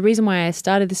the reason why I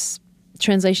started this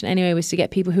translation anyway was to get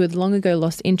people who had long ago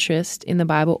lost interest in the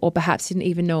Bible or perhaps didn't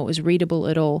even know it was readable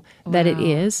at all, that it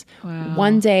is. Wow.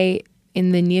 One day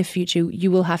in the near future, you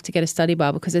will have to get a study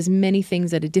Bible because there's many things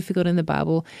that are difficult in the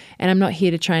Bible and I'm not here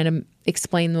to try and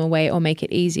explain them away or make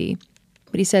it easy.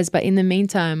 But he says, but in the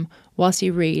meantime, whilst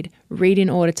you read in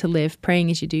order to live,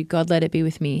 praying as you do, God, let it be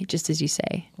with me, just as you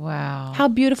say. Wow. How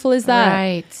beautiful is that?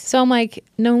 Right. So I'm like,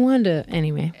 no wonder.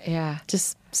 Anyway. Yeah.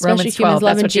 Just special Romans humans 12,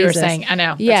 loving that's what you were Jesus. saying. I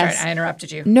know. Yes. That's right. I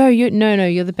interrupted you. No,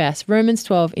 you're the best. Romans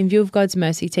 12, in view of God's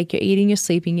mercy, take your eating, your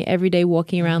sleeping, your everyday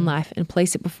walking around life and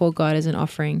place it before God as an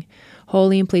offering,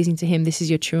 holy and pleasing to him. This is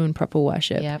your true and proper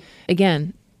worship. Yep.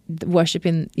 Again, worship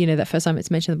in, that first time it's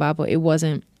mentioned in the Bible, it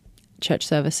wasn't church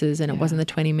services and it wasn't the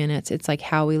 20 minutes. It's like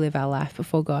how we live our life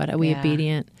before God. Are we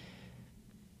obedient?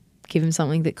 Give him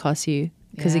something that costs you.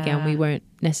 Because again, we won't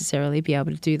necessarily be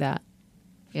able to do that.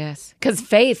 Yes. Because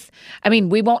faith, I mean,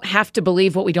 we won't have to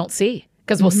believe what we don't see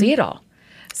because we'll see it all.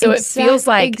 So it feels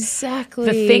like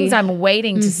the things I'm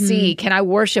waiting to see. Can I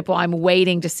worship while I'm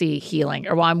waiting to see healing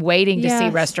or while I'm waiting to see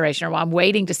restoration or while I'm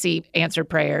waiting to see answered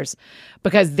prayers?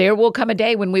 Because there will come a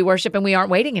day when we worship and we aren't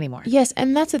waiting anymore. Yes,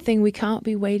 and that's the thing. We can't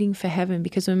be waiting for heaven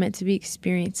because we're meant to be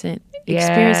experiencing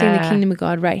the kingdom of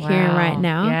God right here and right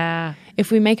now. Yeah.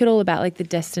 If we make it all about like the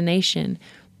destination,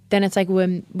 then it's like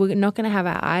we're not going to have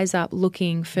our eyes up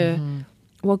looking for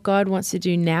what God wants to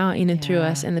do now in and through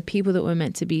us and the people that we're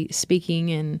meant to be speaking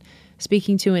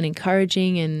to and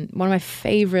encouraging. And one of my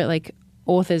favorite like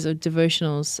authors of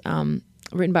devotionals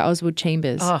written by Oswald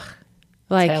Chambers. Oh,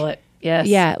 like, tell it. Yes.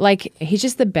 Yeah, like he's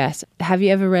just the best. Have you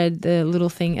ever read the little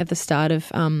thing at the start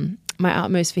of My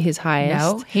Utmost for His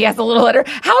Highest? No, he has a little letter.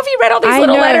 How have you read all these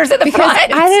little letters at the because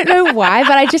front? I don't know why,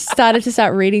 but I just started to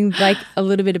start reading like a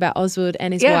little bit about Oswald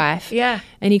and his wife. Yeah.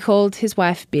 And he called his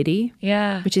wife Biddy.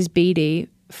 Yeah. Which is BD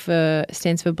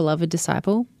stands for Beloved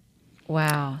Disciple.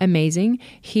 Wow. Amazing.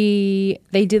 They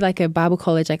did like a Bible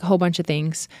college, like a whole bunch of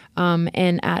things.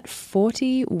 And at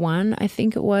 41, I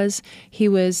think it was, he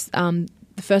was,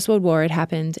 the First World War had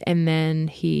happened and then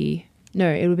it would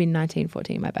have been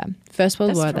 1914, my bad. First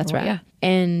World War, that's right. Yeah.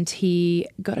 And he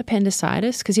got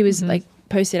appendicitis because he was like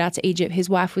posted out to Egypt. His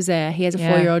wife was there. He has a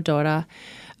 4-year-old daughter.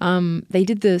 They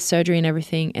did the surgery and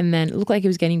everything and then it looked like he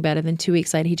was getting better. Then 2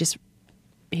 weeks later, he just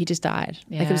died.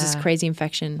 Yeah. Like it was this crazy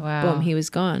infection. Wow. Boom, he was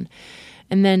gone.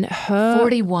 And then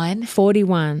 41?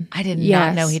 41. I did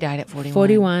not know he died at 41.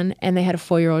 41, and they had a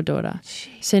 4-year-old daughter. Jeez.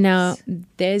 So now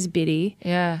there's Biddy.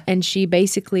 Yeah. And she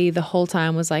basically the whole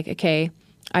time was like, okay,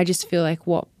 I just feel like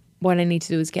what I need to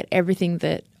do is get everything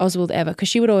that Oswald ever, because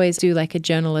she would always do like a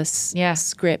journalist's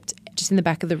script just in the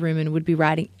back of the room and would be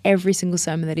writing every single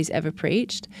sermon that he's ever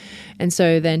preached. And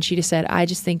so then she just said, I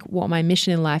just think what my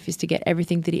mission in life is to get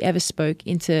everything that he ever spoke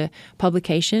into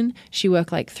publication. She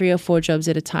worked like 3 or 4 jobs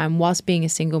at a time whilst being a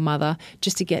single mother,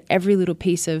 just to get every little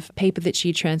piece of paper that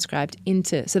she transcribed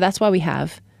into. So that's why we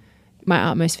have My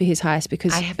Utmost for His Highest,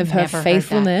 because of her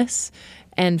faithfulness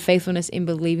and faithfulness in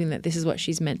believing that this is what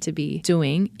she's meant to be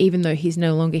doing, even though he's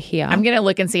no longer here. I'm going to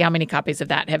look and see how many copies of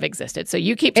that have existed. So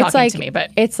you keep talking to me,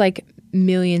 but it's like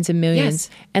millions and millions.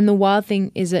 Yes. And the wild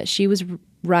thing is that she was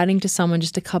writing to someone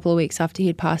just a couple of weeks after he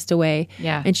had passed away.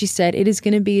 Yeah. And she said, it is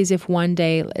going to be as if one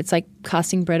day it's like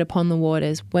casting bread upon the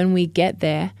waters. When we get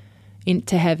there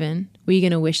into heaven, we're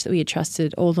going to wish that we had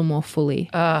trusted all the more fully.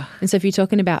 And so if you're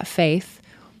talking about faith,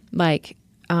 like,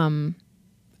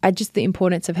 just the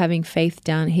importance of having faith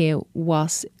down here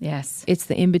whilst it's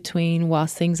the in-between,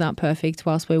 whilst things aren't perfect,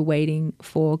 whilst we're waiting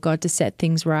for God to set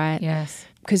things right. Yes.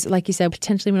 Because like you said,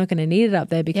 potentially we're not going to need it up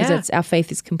there because our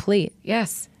faith is complete.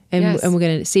 Yes. And, yes. and we're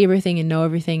going to see everything and know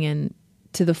everything and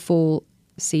to the full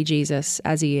see Jesus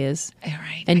as he is. All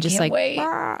right. And I just can't like, wait.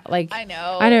 like, I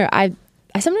know.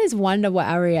 I sometimes wonder what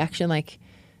our reaction, like,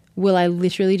 will I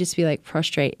literally just be like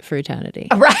prostrate for eternity?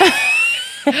 Right.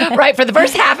 Right. For the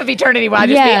first half of eternity, will I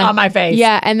just be on my face?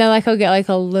 Yeah. And then like I'll get like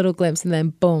a little glimpse and then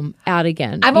boom, out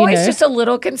again. I'm always just a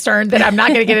little concerned that I'm not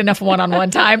going to get enough one-on-one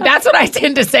time. That's what I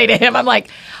tend to say to him. I'm like,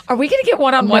 are we going to get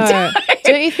one-on-one time?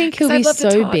 Don't you think he'll be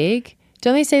so big?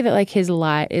 Don't they say that like his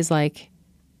light is like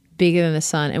bigger than the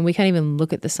sun and we can't even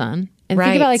look at the sun? And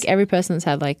think about like every person that's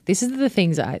had like, this is the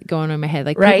things that go on in my head.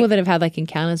 Like people that have had like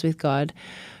encounters with God,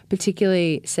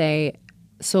 particularly say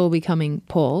Saul becoming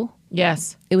Paul.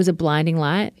 Yes. It was a blinding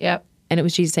light. Yep. And it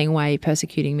was Jesus saying, why are you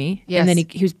persecuting me? Yes. And then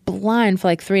he was blind for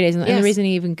like 3 days. And the reason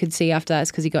he even could see after that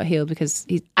is because he got healed because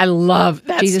I love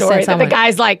that Jesus story. said That the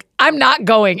guy's like, I'm not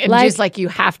going. And Jesus like, you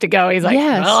have to go. He's like,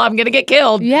 well, I'm going to get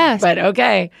killed. Yes. But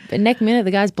okay. But next minute,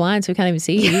 the guy's blind, so he can't even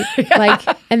see you. Like,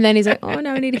 and then he's like, oh,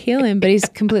 no, I need to heal him. But he's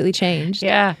completely changed.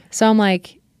 Yeah. So I'm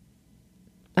like,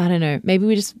 I don't know. Maybe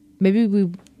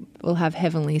we will have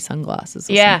heavenly sunglasses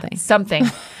or something.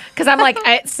 Because I'm like,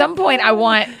 at some point, I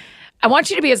want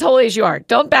you to be as holy as you are.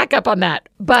 Don't back up on that.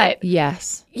 But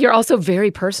yes, you're also very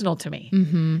personal to me.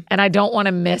 Mm-hmm. And I don't want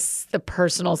to miss the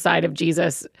personal side of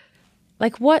Jesus.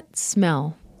 Like what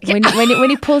smell? When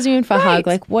he pulls you in for a hug,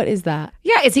 like what is that?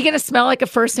 Yeah, is he going to smell like a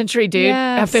first century dude,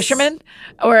 a fisherman?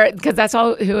 Or because that's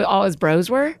who all his bros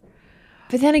were?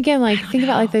 But then again, like think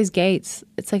about like those gates.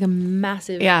 It's like a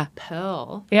massive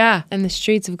pearl. Yeah. And the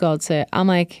streets of gold. So I'm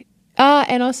like,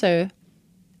 and also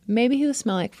maybe he'll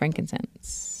smell like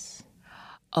frankincense.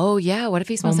 Oh yeah. What if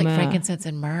he smells like frankincense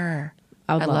and myrrh?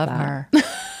 I love that. Myrrh.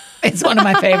 It's one of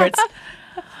my favorites.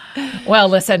 Well,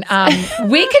 listen,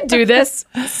 we could do this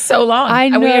so long. I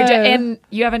know. And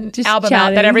you have an album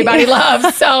out that everybody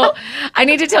loves. So I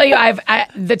need to tell you,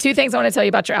 the 2 things I want to tell you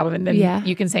about your album, and then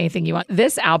you can say anything you want.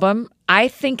 This album, I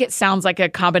think it sounds like a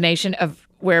combination of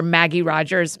where Maggie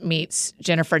Rogers meets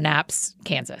Jennifer Knapp's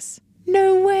Kansas.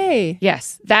 No way.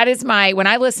 Yes. That is when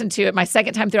I listened to it, my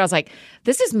second time through, I was like,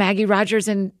 this is Maggie Rogers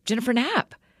and Jennifer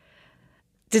Knapp.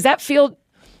 Does that feel...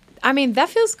 I mean, that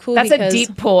feels cool. That's a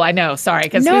deep pull. I know. Sorry.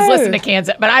 Because who's listening to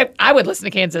Kansas? But I would listen to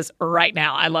Kansas right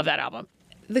now. I love that album.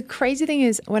 The crazy thing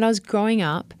is, when I was growing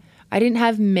up, I didn't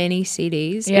have many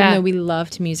CDs, even though we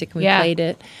loved music and we played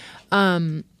it.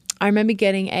 I remember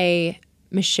getting a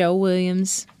Michelle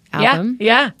Williams album.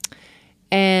 Yeah.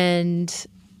 And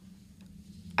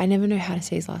I never know how to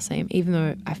say his last name, even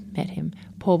though I've met him.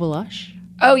 Paul Baloche.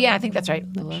 Oh, yeah, I think that's right.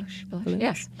 Baloche.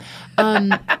 Yes.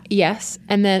 Yes.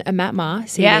 And then a Matt Maher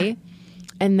CD. Yeah.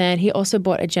 And then he also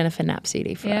bought a Jennifer Knapp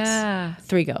CD for us.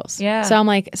 3 girls. Yeah. So I'm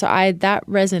like, that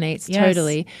resonates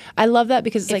totally. I love that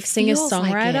because it's like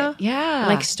singer-songwriter. Like yeah.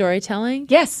 Like storytelling.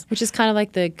 Yes. Which is kind of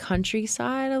like the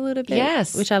countryside a little bit.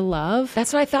 Yes. Which I love.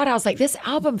 That's what I thought. I was like, this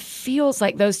album feels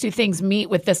like those 2 things meet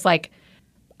with this like,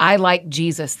 I like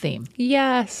Jesus theme.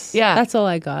 Yes. Yeah. That's all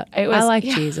I got. I like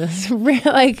Jesus.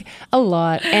 Like a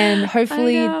lot. And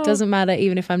hopefully it doesn't matter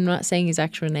even if I'm not saying his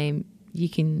actual name, you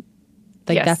can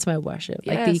that's my worship.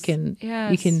 Like you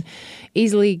can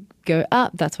easily go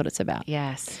up. That's what it's about.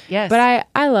 Yes. Yes. But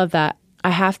I love that. I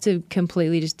have to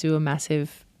completely just do a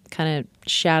massive kind of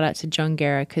shout out to John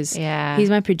Guerra because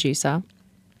he's my producer.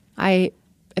 I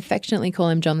affectionately call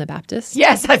him John the Baptist.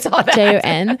 Yes, I saw that.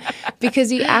 Jon, because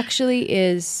he actually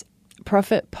is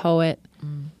prophet, poet,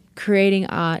 creating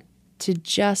art to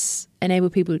just enable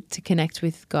people to connect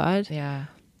with God. Yeah.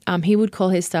 He would call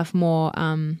his stuff more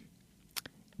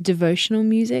devotional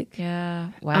music. Yeah.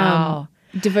 Wow.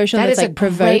 devotional That that's is like a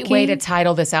provoking. great way to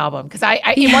title this album. Because one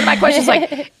of my questions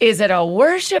like, is it a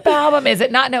worship album? Is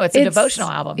it not? No, it's a devotional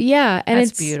album. Yeah, and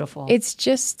That's it's beautiful. It's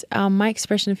just my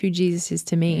expression of who Jesus is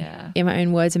to me Yeah. in my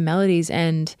own words and melodies.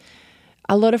 And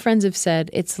a lot of friends have said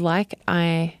it's like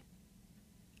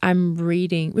I'm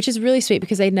reading, which is really sweet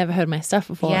because they'd never heard my stuff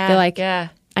before. Yeah, They're like, yeah.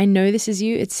 I know this is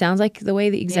you. It sounds like the way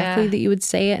that exactly Yeah. that you would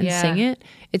say it and Yeah. sing it.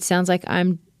 It sounds like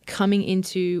I'm coming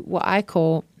into what I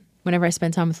call, whenever I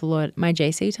spend time with the Lord, my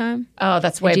JC time. Oh,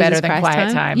 that's way Jesus better than Christ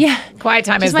quiet time. Yeah. Quiet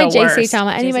time Just is my the JC worst. time.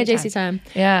 I need my JC time.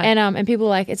 Yeah. And people are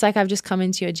like, it's like I've just come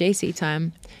into your JC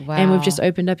time. Wow. And we've just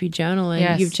opened up your journal and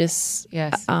Yes. you've just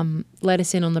Yes. let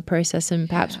us in on the process and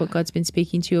perhaps what God's been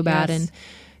speaking to you about. Yes. And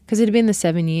because it had been the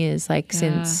 7 years,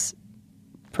 since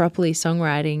properly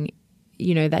songwriting,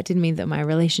 that didn't mean that my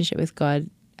relationship with God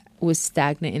was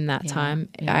stagnant in that time.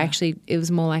 Yeah. It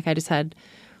was more like I just had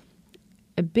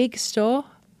a big store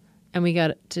and we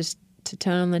got just to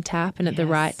turn on the tap and at the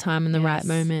right time and the right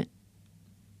moment,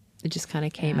 it just kind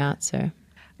of came out. So,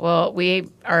 Well, we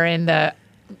are in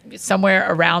somewhere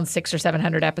around 600 or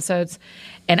 700 episodes,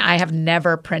 and I have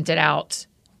never printed out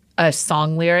a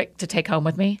song lyric to take home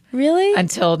with me. really?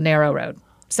 Until Narrow Road.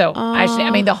 So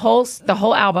the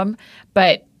whole album,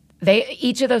 but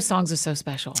each of those songs is so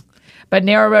special. But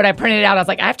Narrow Road, I printed it out. I was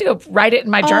like, I have to go write it in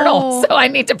my journal, so I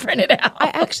need to print it out. I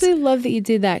actually love that you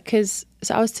did that because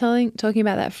I was talking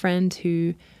about that friend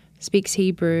who speaks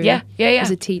Hebrew. Yeah.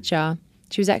 As a teacher.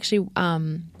 She was actually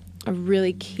a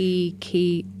really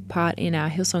key part in our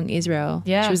Hillsong Israel.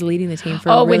 Yeah. She was leading the team for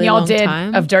a really when y'all long did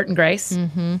time. Of Dirt and Grace,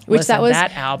 Which that was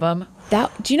that album.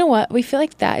 Do you know what? We feel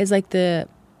like that is like the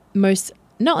most,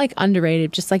 not like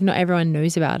underrated, just like not everyone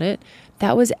knows about it.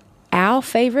 That was our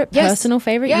favorite, personal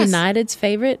favorite, United's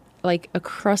favorite, like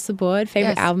across the board,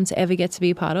 favorite album to ever get to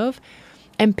be a part of.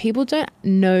 And people don't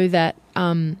know that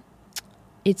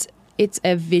it's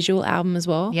a visual album as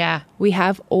well. Yeah. We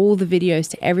have all the videos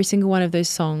to every single one of those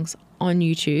songs on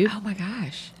YouTube. Oh my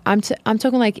gosh. I'm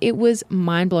talking like it was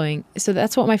mind-blowing. So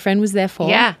that's what my friend was there for.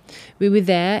 Yeah. We were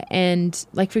there and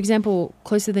like, for example,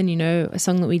 Closer Than You Know, a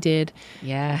song that we did.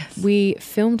 Yes. We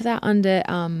filmed that under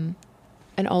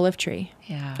an olive tree.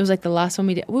 Yeah. It was like the last one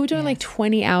we did. We were doing like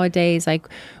 20-hour days. Like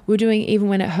we were doing Even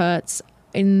When It Hurts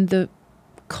in the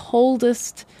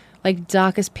coldest, like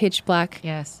darkest pitch black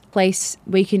place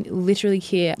where you can literally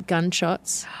hear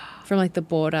gunshots from like the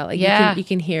border. Like you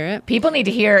can hear it. People need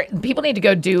to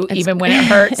go do Even When It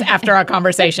Hurts after our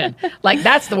conversation. Like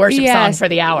that's the worship song for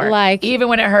the hour. Like Even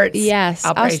When It Hurts. Yes.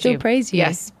 I'll still praise you.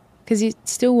 Yes. Because you're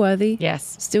still worthy.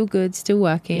 Yes. Still good, still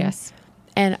working. Yes.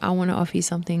 And I want to offer you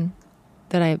something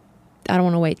that I don't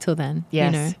want to wait till then.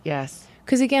 Yes. Yes.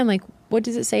 Because again, like, what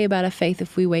does it say about our faith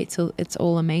if we wait till it's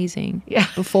all amazing? Yeah.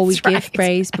 Before we give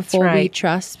praise, before we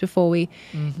trust, before we,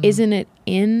 isn't it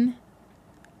in,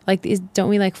 like, don't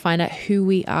we like find out who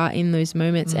we are in those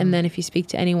moments? And then if you speak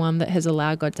to anyone that has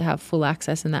allowed God to have full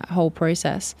access in that whole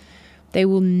process, they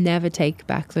will never take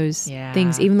back those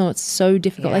things, even though it's so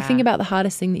difficult. Like, think about the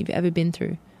hardest thing that you've ever been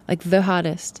through, like the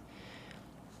hardest.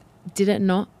 Did it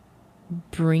not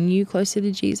bring you closer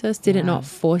to Jesus? Did it not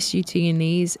force you to your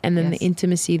knees? And then the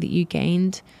intimacy that you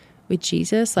gained with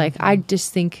Jesus, like I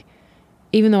just think,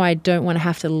 even though I don't want to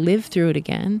have to live through it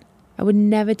again, I would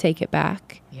never take it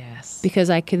back. Yes. Because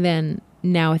I can then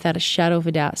now without a shadow of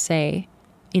a doubt say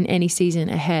in any season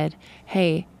ahead,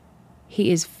 hey,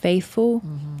 he is faithful,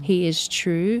 he is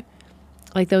true.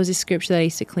 Like there was this scripture that I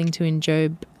used to cling to in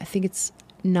Job, I think it's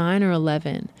 9 or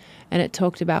 11, and it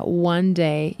talked about one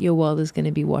day your world is going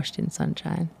to be washed in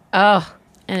sunshine. Oh.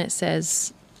 And it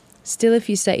says, still if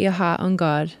you set your heart on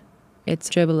God, it's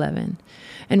Job 11,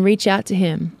 and reach out to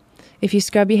him. If you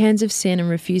scrub your hands of sin and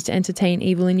refuse to entertain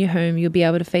evil in your home, you'll be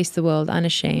able to face the world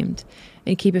unashamed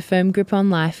and keep a firm grip on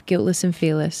life, guiltless and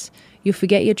fearless. You'll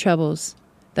forget your troubles.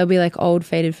 They'll be like old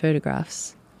faded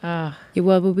photographs. Your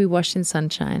world will be washed in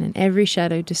sunshine and every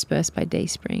shadow dispersed by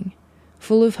dayspring.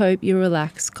 Full of hope, you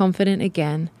relax, confident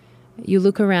again. You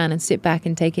look around and sit back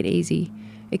and take it easy.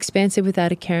 Expansive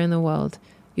without a care in the world.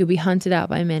 You'll be hunted out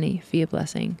by many for your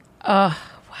blessing. Oh,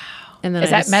 wow. And then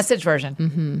is that Message version?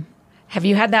 Mm-hmm. Have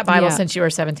you had that Bible since you were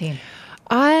 17?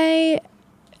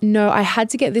 No, I had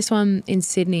to get this one in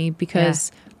Sydney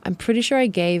because I'm pretty sure I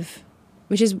gave,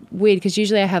 which is weird because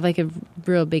usually I have like a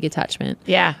real big attachment.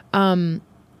 Yeah.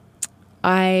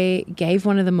 I gave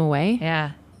one of them away.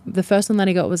 Yeah. The first one that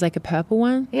I got was like a purple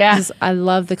one. Yeah. I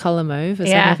love the color mauve.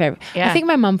 It's like my favorite. Yeah. I think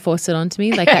my mum forced it onto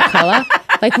me, like that color.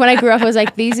 Like when I grew up, I was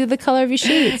like, these are the color of your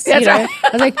sheets. That's right. I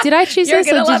was like, did I choose You're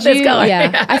this gonna or love did this you? color.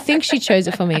 Yeah. I think she chose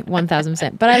it for me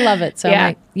 1000%. But I love it. So I'm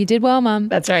like, you did well, Mum.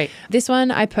 That's right. This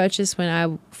one I purchased when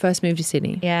I first moved to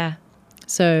Sydney. Yeah.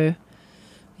 So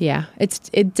Yeah,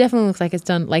 it definitely looks like it's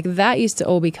done. Like that used to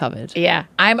all be covered. Yeah,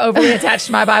 I'm overly attached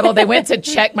to my Bible. They went to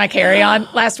check my carry-on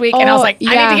last week, and I was like, I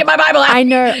need to get my Bible out. I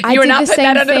know. You were not putting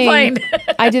that under the plane.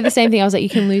 I did the same thing. I was like, you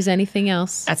can lose anything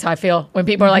else. That's how I feel. When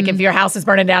people are like, if your house is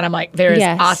burning down, I'm like, there is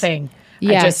a thing.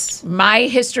 Yes. My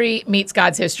history meets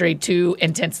God's history too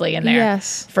intensely in there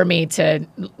for me to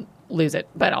lose it.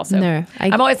 But also,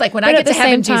 I'm always like, when I get to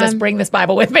heaven, Jesus, bring this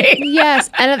Bible with me. Yes.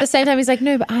 And at the same time, he's like,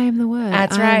 no, but I am the Word.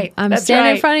 That's right. I'm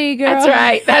standing in front of you, girl. That's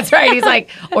right. That's right. He's like,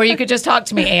 or you could just talk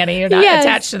to me, Annie. You're not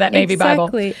attached to that Navy Bible.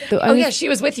 Oh, yeah. She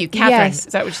was with you. Catherine. Is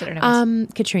that what you said her name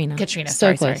was? Katrina.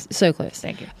 So close. So close.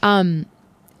 Thank you.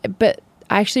 But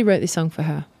I actually wrote this song for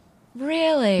her.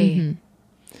 Really?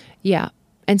 Mm-hmm. Yeah.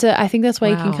 And so I think that's why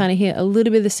you can kind of hear a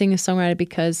little bit of the singer-songwriter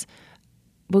because,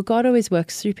 well, God always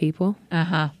works through people.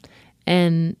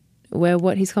 And we're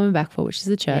what he's coming back for, which is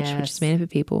the church, which is made up of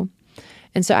people.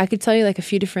 And so I could tell you like a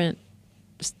few different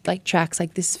like tracks,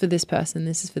 like this is for this person,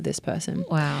 this is for this person.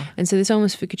 Wow. And so this one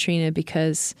was for Katrina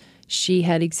because she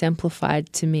had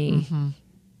exemplified to me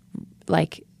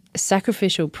like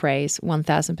sacrificial praise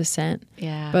 1000%.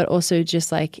 Yeah. But also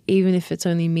just like, even if it's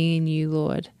only me and you,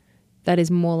 Lord, that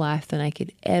is more life than I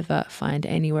could ever find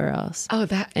anywhere else.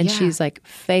 And she's like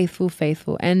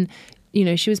faithful. And you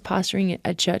know, she was pastoring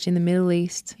a church in the Middle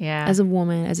East as a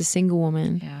woman, as a single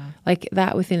woman. Like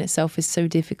that within itself is so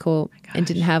difficult and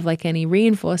didn't have like any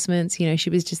reinforcements. You know, she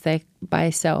was just there by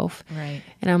herself. Right.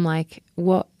 And I'm like,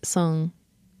 what song,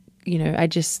 you know, I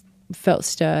just felt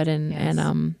stirred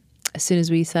and as soon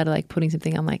as we started like putting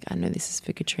something, I'm like, I know this is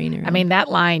for Katrina. I mean, that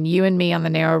line, you and me on the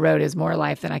narrow road is more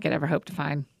life than I could ever hope to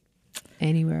find.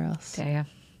 Anywhere else. Tell ya.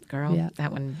 Girl,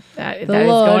 that one, that is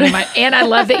Lord. going in my, and I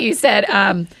love that you said,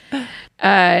 I'm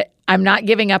not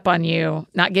giving up on you,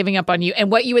 not giving up on you.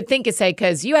 And what you would think is say,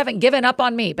 because you haven't given up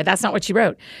on me, but that's not what you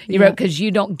wrote. You wrote, because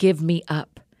you don't give me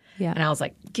up. Yeah. And I was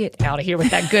like, get out of here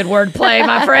with that good word play,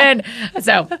 my friend.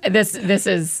 So this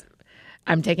is,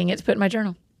 I'm taking it to put in my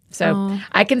journal. So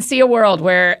I can see a world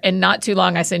where in not too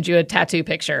long I send you a tattoo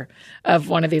picture of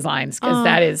one of these lines, because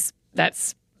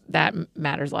that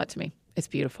matters a lot to me. It's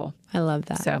beautiful. I love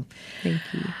that. So, thank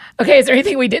you. Okay, is there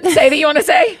anything we didn't say that you want to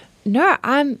say? No,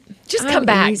 Just come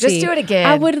back. Easy. Just do it again.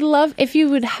 I would love, if you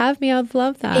would have me, I'd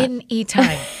love that.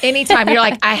 Anytime. You're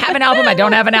like, I have an album. I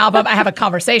don't have an album. I have a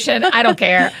conversation. I don't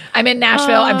care. I'm in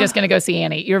Nashville. I'm just going to go see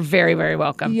Annie. You're very, very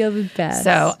welcome. You're the best.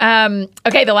 So,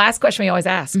 okay, the last question we always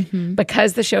ask,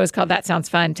 because the show is called That Sounds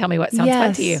Fun, tell me what sounds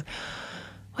fun to you.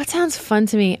 What sounds fun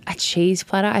to me? A cheese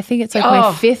platter. I think it's like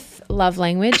my fifth love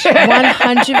language.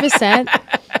 100%.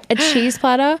 A cheese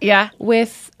platter. Yeah.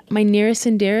 With my nearest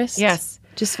and dearest. Yes.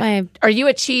 Just my. Are you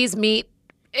a cheese, meat,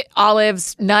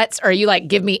 olives, nuts, or are you like,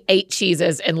 give me 8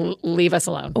 cheeses and leave us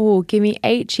alone? Oh, give me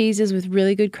 8 cheeses with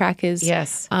really good crackers.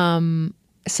 Yes. Some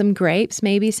grapes,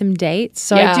 maybe some dates.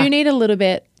 So I do need a little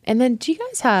bit. And then do you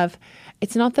guys have,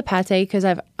 it's not the pate because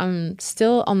I'm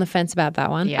still on the fence about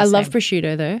that one. Yeah, I love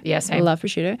prosciutto though. Yes, I love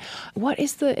prosciutto. What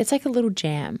is it's like a little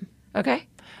jam. Okay.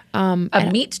 A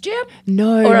meat jam?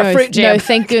 No, or a fruit jam? No,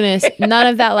 thank goodness. None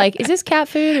of that. Like, is this cat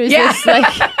food or is this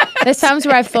like? There's times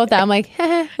where I've thought that I'm like,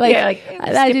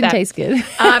 that didn't taste good.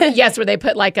 Yes, where they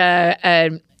put like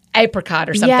a apricot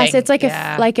or something. Yes, it's like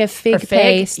a fig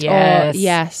paste. Yes. Or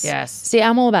yes. See,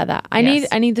 I'm all about that. I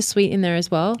need the sweet in there as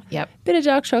well. Yep. Bit of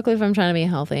dark chocolate if I'm trying to be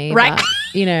healthy. Right. But,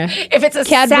 you know, if it's a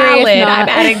Cadbury, salad, I'm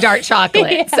adding dark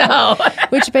chocolate. So,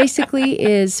 which basically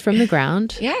is from the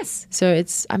ground. Yes. So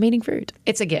I'm eating fruit.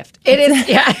 It's a gift. It is.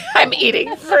 Yeah, I'm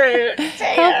eating fruit.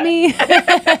 Help me.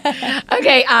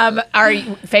 Okay. Our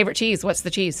favorite cheese. What's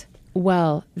the cheese?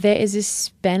 Well, there is a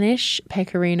Spanish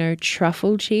pecorino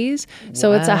truffle cheese.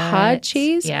 So it's a hard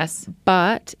cheese. Yes.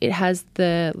 But it has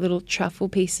the little truffle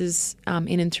pieces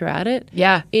in and throughout it.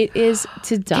 Yeah. It is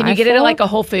to die for. Can you get it at like a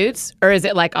Whole Foods or is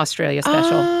it like Australia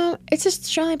special? It's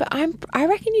Australian, but I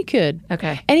reckon you could.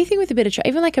 Okay. Anything with a bit of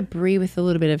even like a brie with a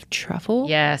little bit of truffle.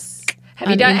 Yes. Have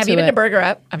you been to Burger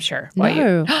Up? I'm sure.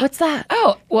 No. What's that?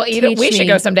 Oh, well, we should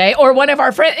go someday. Or one of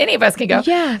our friends, any of us can go.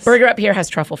 Yes. Burger Up here has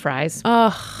truffle fries.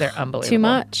 Oh, they're unbelievable. Too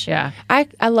much. Yeah.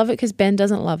 I love it because Ben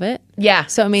doesn't love it. Yeah.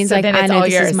 So it means then I know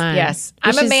this is mine. Yes.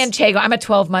 I'm a Manchego. I'm a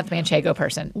 12-month Manchego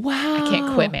person. Wow. I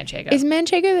can't quit Manchego. Is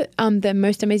Manchego the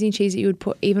most amazing cheese that you would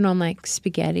put even on like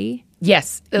spaghetti?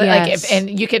 Yes. Like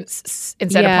and you can,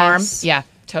 instead of parm. Yeah.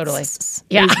 Totally.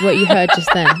 Yeah. Is what you heard just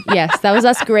then. Yes. That was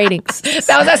us grating.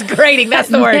 That was us grating. That's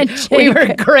the word. Manchego. We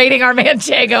were grating our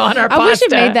Manchego on our pasta. I wish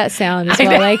it made that sound as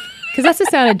well. Like, because that's the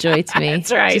sound of joy to me.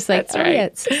 That's right. Just like,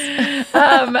 that's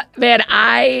right.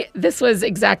 Man, this was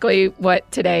exactly what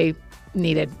today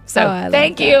needed. So I love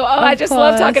thank that. you. I Of just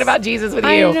love talking course. about Jesus with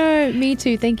I you. know, me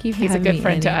too. Thank you for He's a having good me,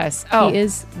 friend to Annie. us. Oh. He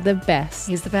is the best.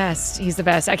 He's the best. He's the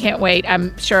best. I can't wait.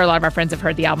 I'm sure a lot of our friends have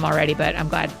heard the album already, but I'm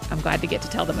glad to get to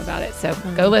tell them about it. So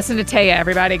go listen to Taya,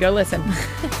 everybody. Go listen.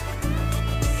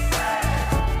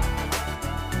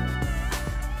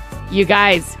 You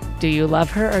guys, do you love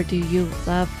her or do you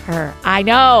love her? I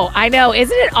know.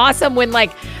 Isn't it awesome when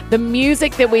like the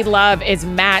music that we love is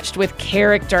matched with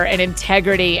character and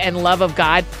integrity and love of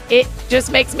God? It just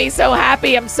makes me so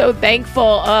happy. I'm so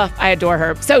thankful. I adore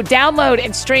her. So download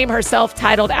and stream her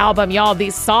self-titled album, y'all.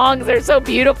 These songs are so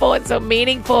beautiful and so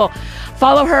meaningful.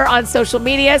 Follow her on social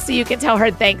media so you can tell her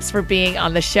thanks for being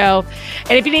on the show.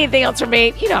 And if you need anything else from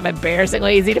me, you know I'm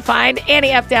embarrassingly easy to find.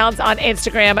 Annie F. Downs on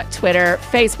Instagram, Twitter,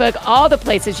 Facebook, all the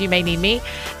places you may need me.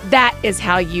 That is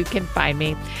how you can find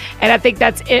me. And I think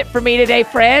that's it for me today,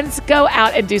 friends. Go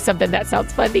out and do something that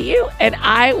sounds fun to you, and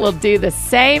I will do the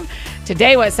same.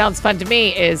 Today, what sounds fun to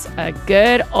me is a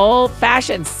good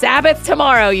old-fashioned Sabbath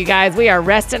tomorrow, you guys. We are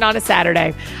resting on a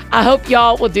Saturday. I hope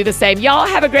y'all will do the same. Y'all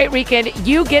have a great weekend.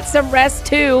 You get some rest,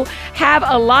 too. Have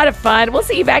a lot of fun. We'll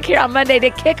see you back here on Monday to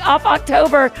kick off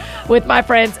October with my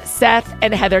friends Seth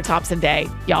and Heather Thompson Day.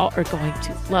 Y'all are going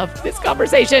to love this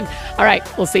conversation. All right,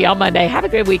 we'll see you on Monday. Have a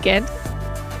good weekend.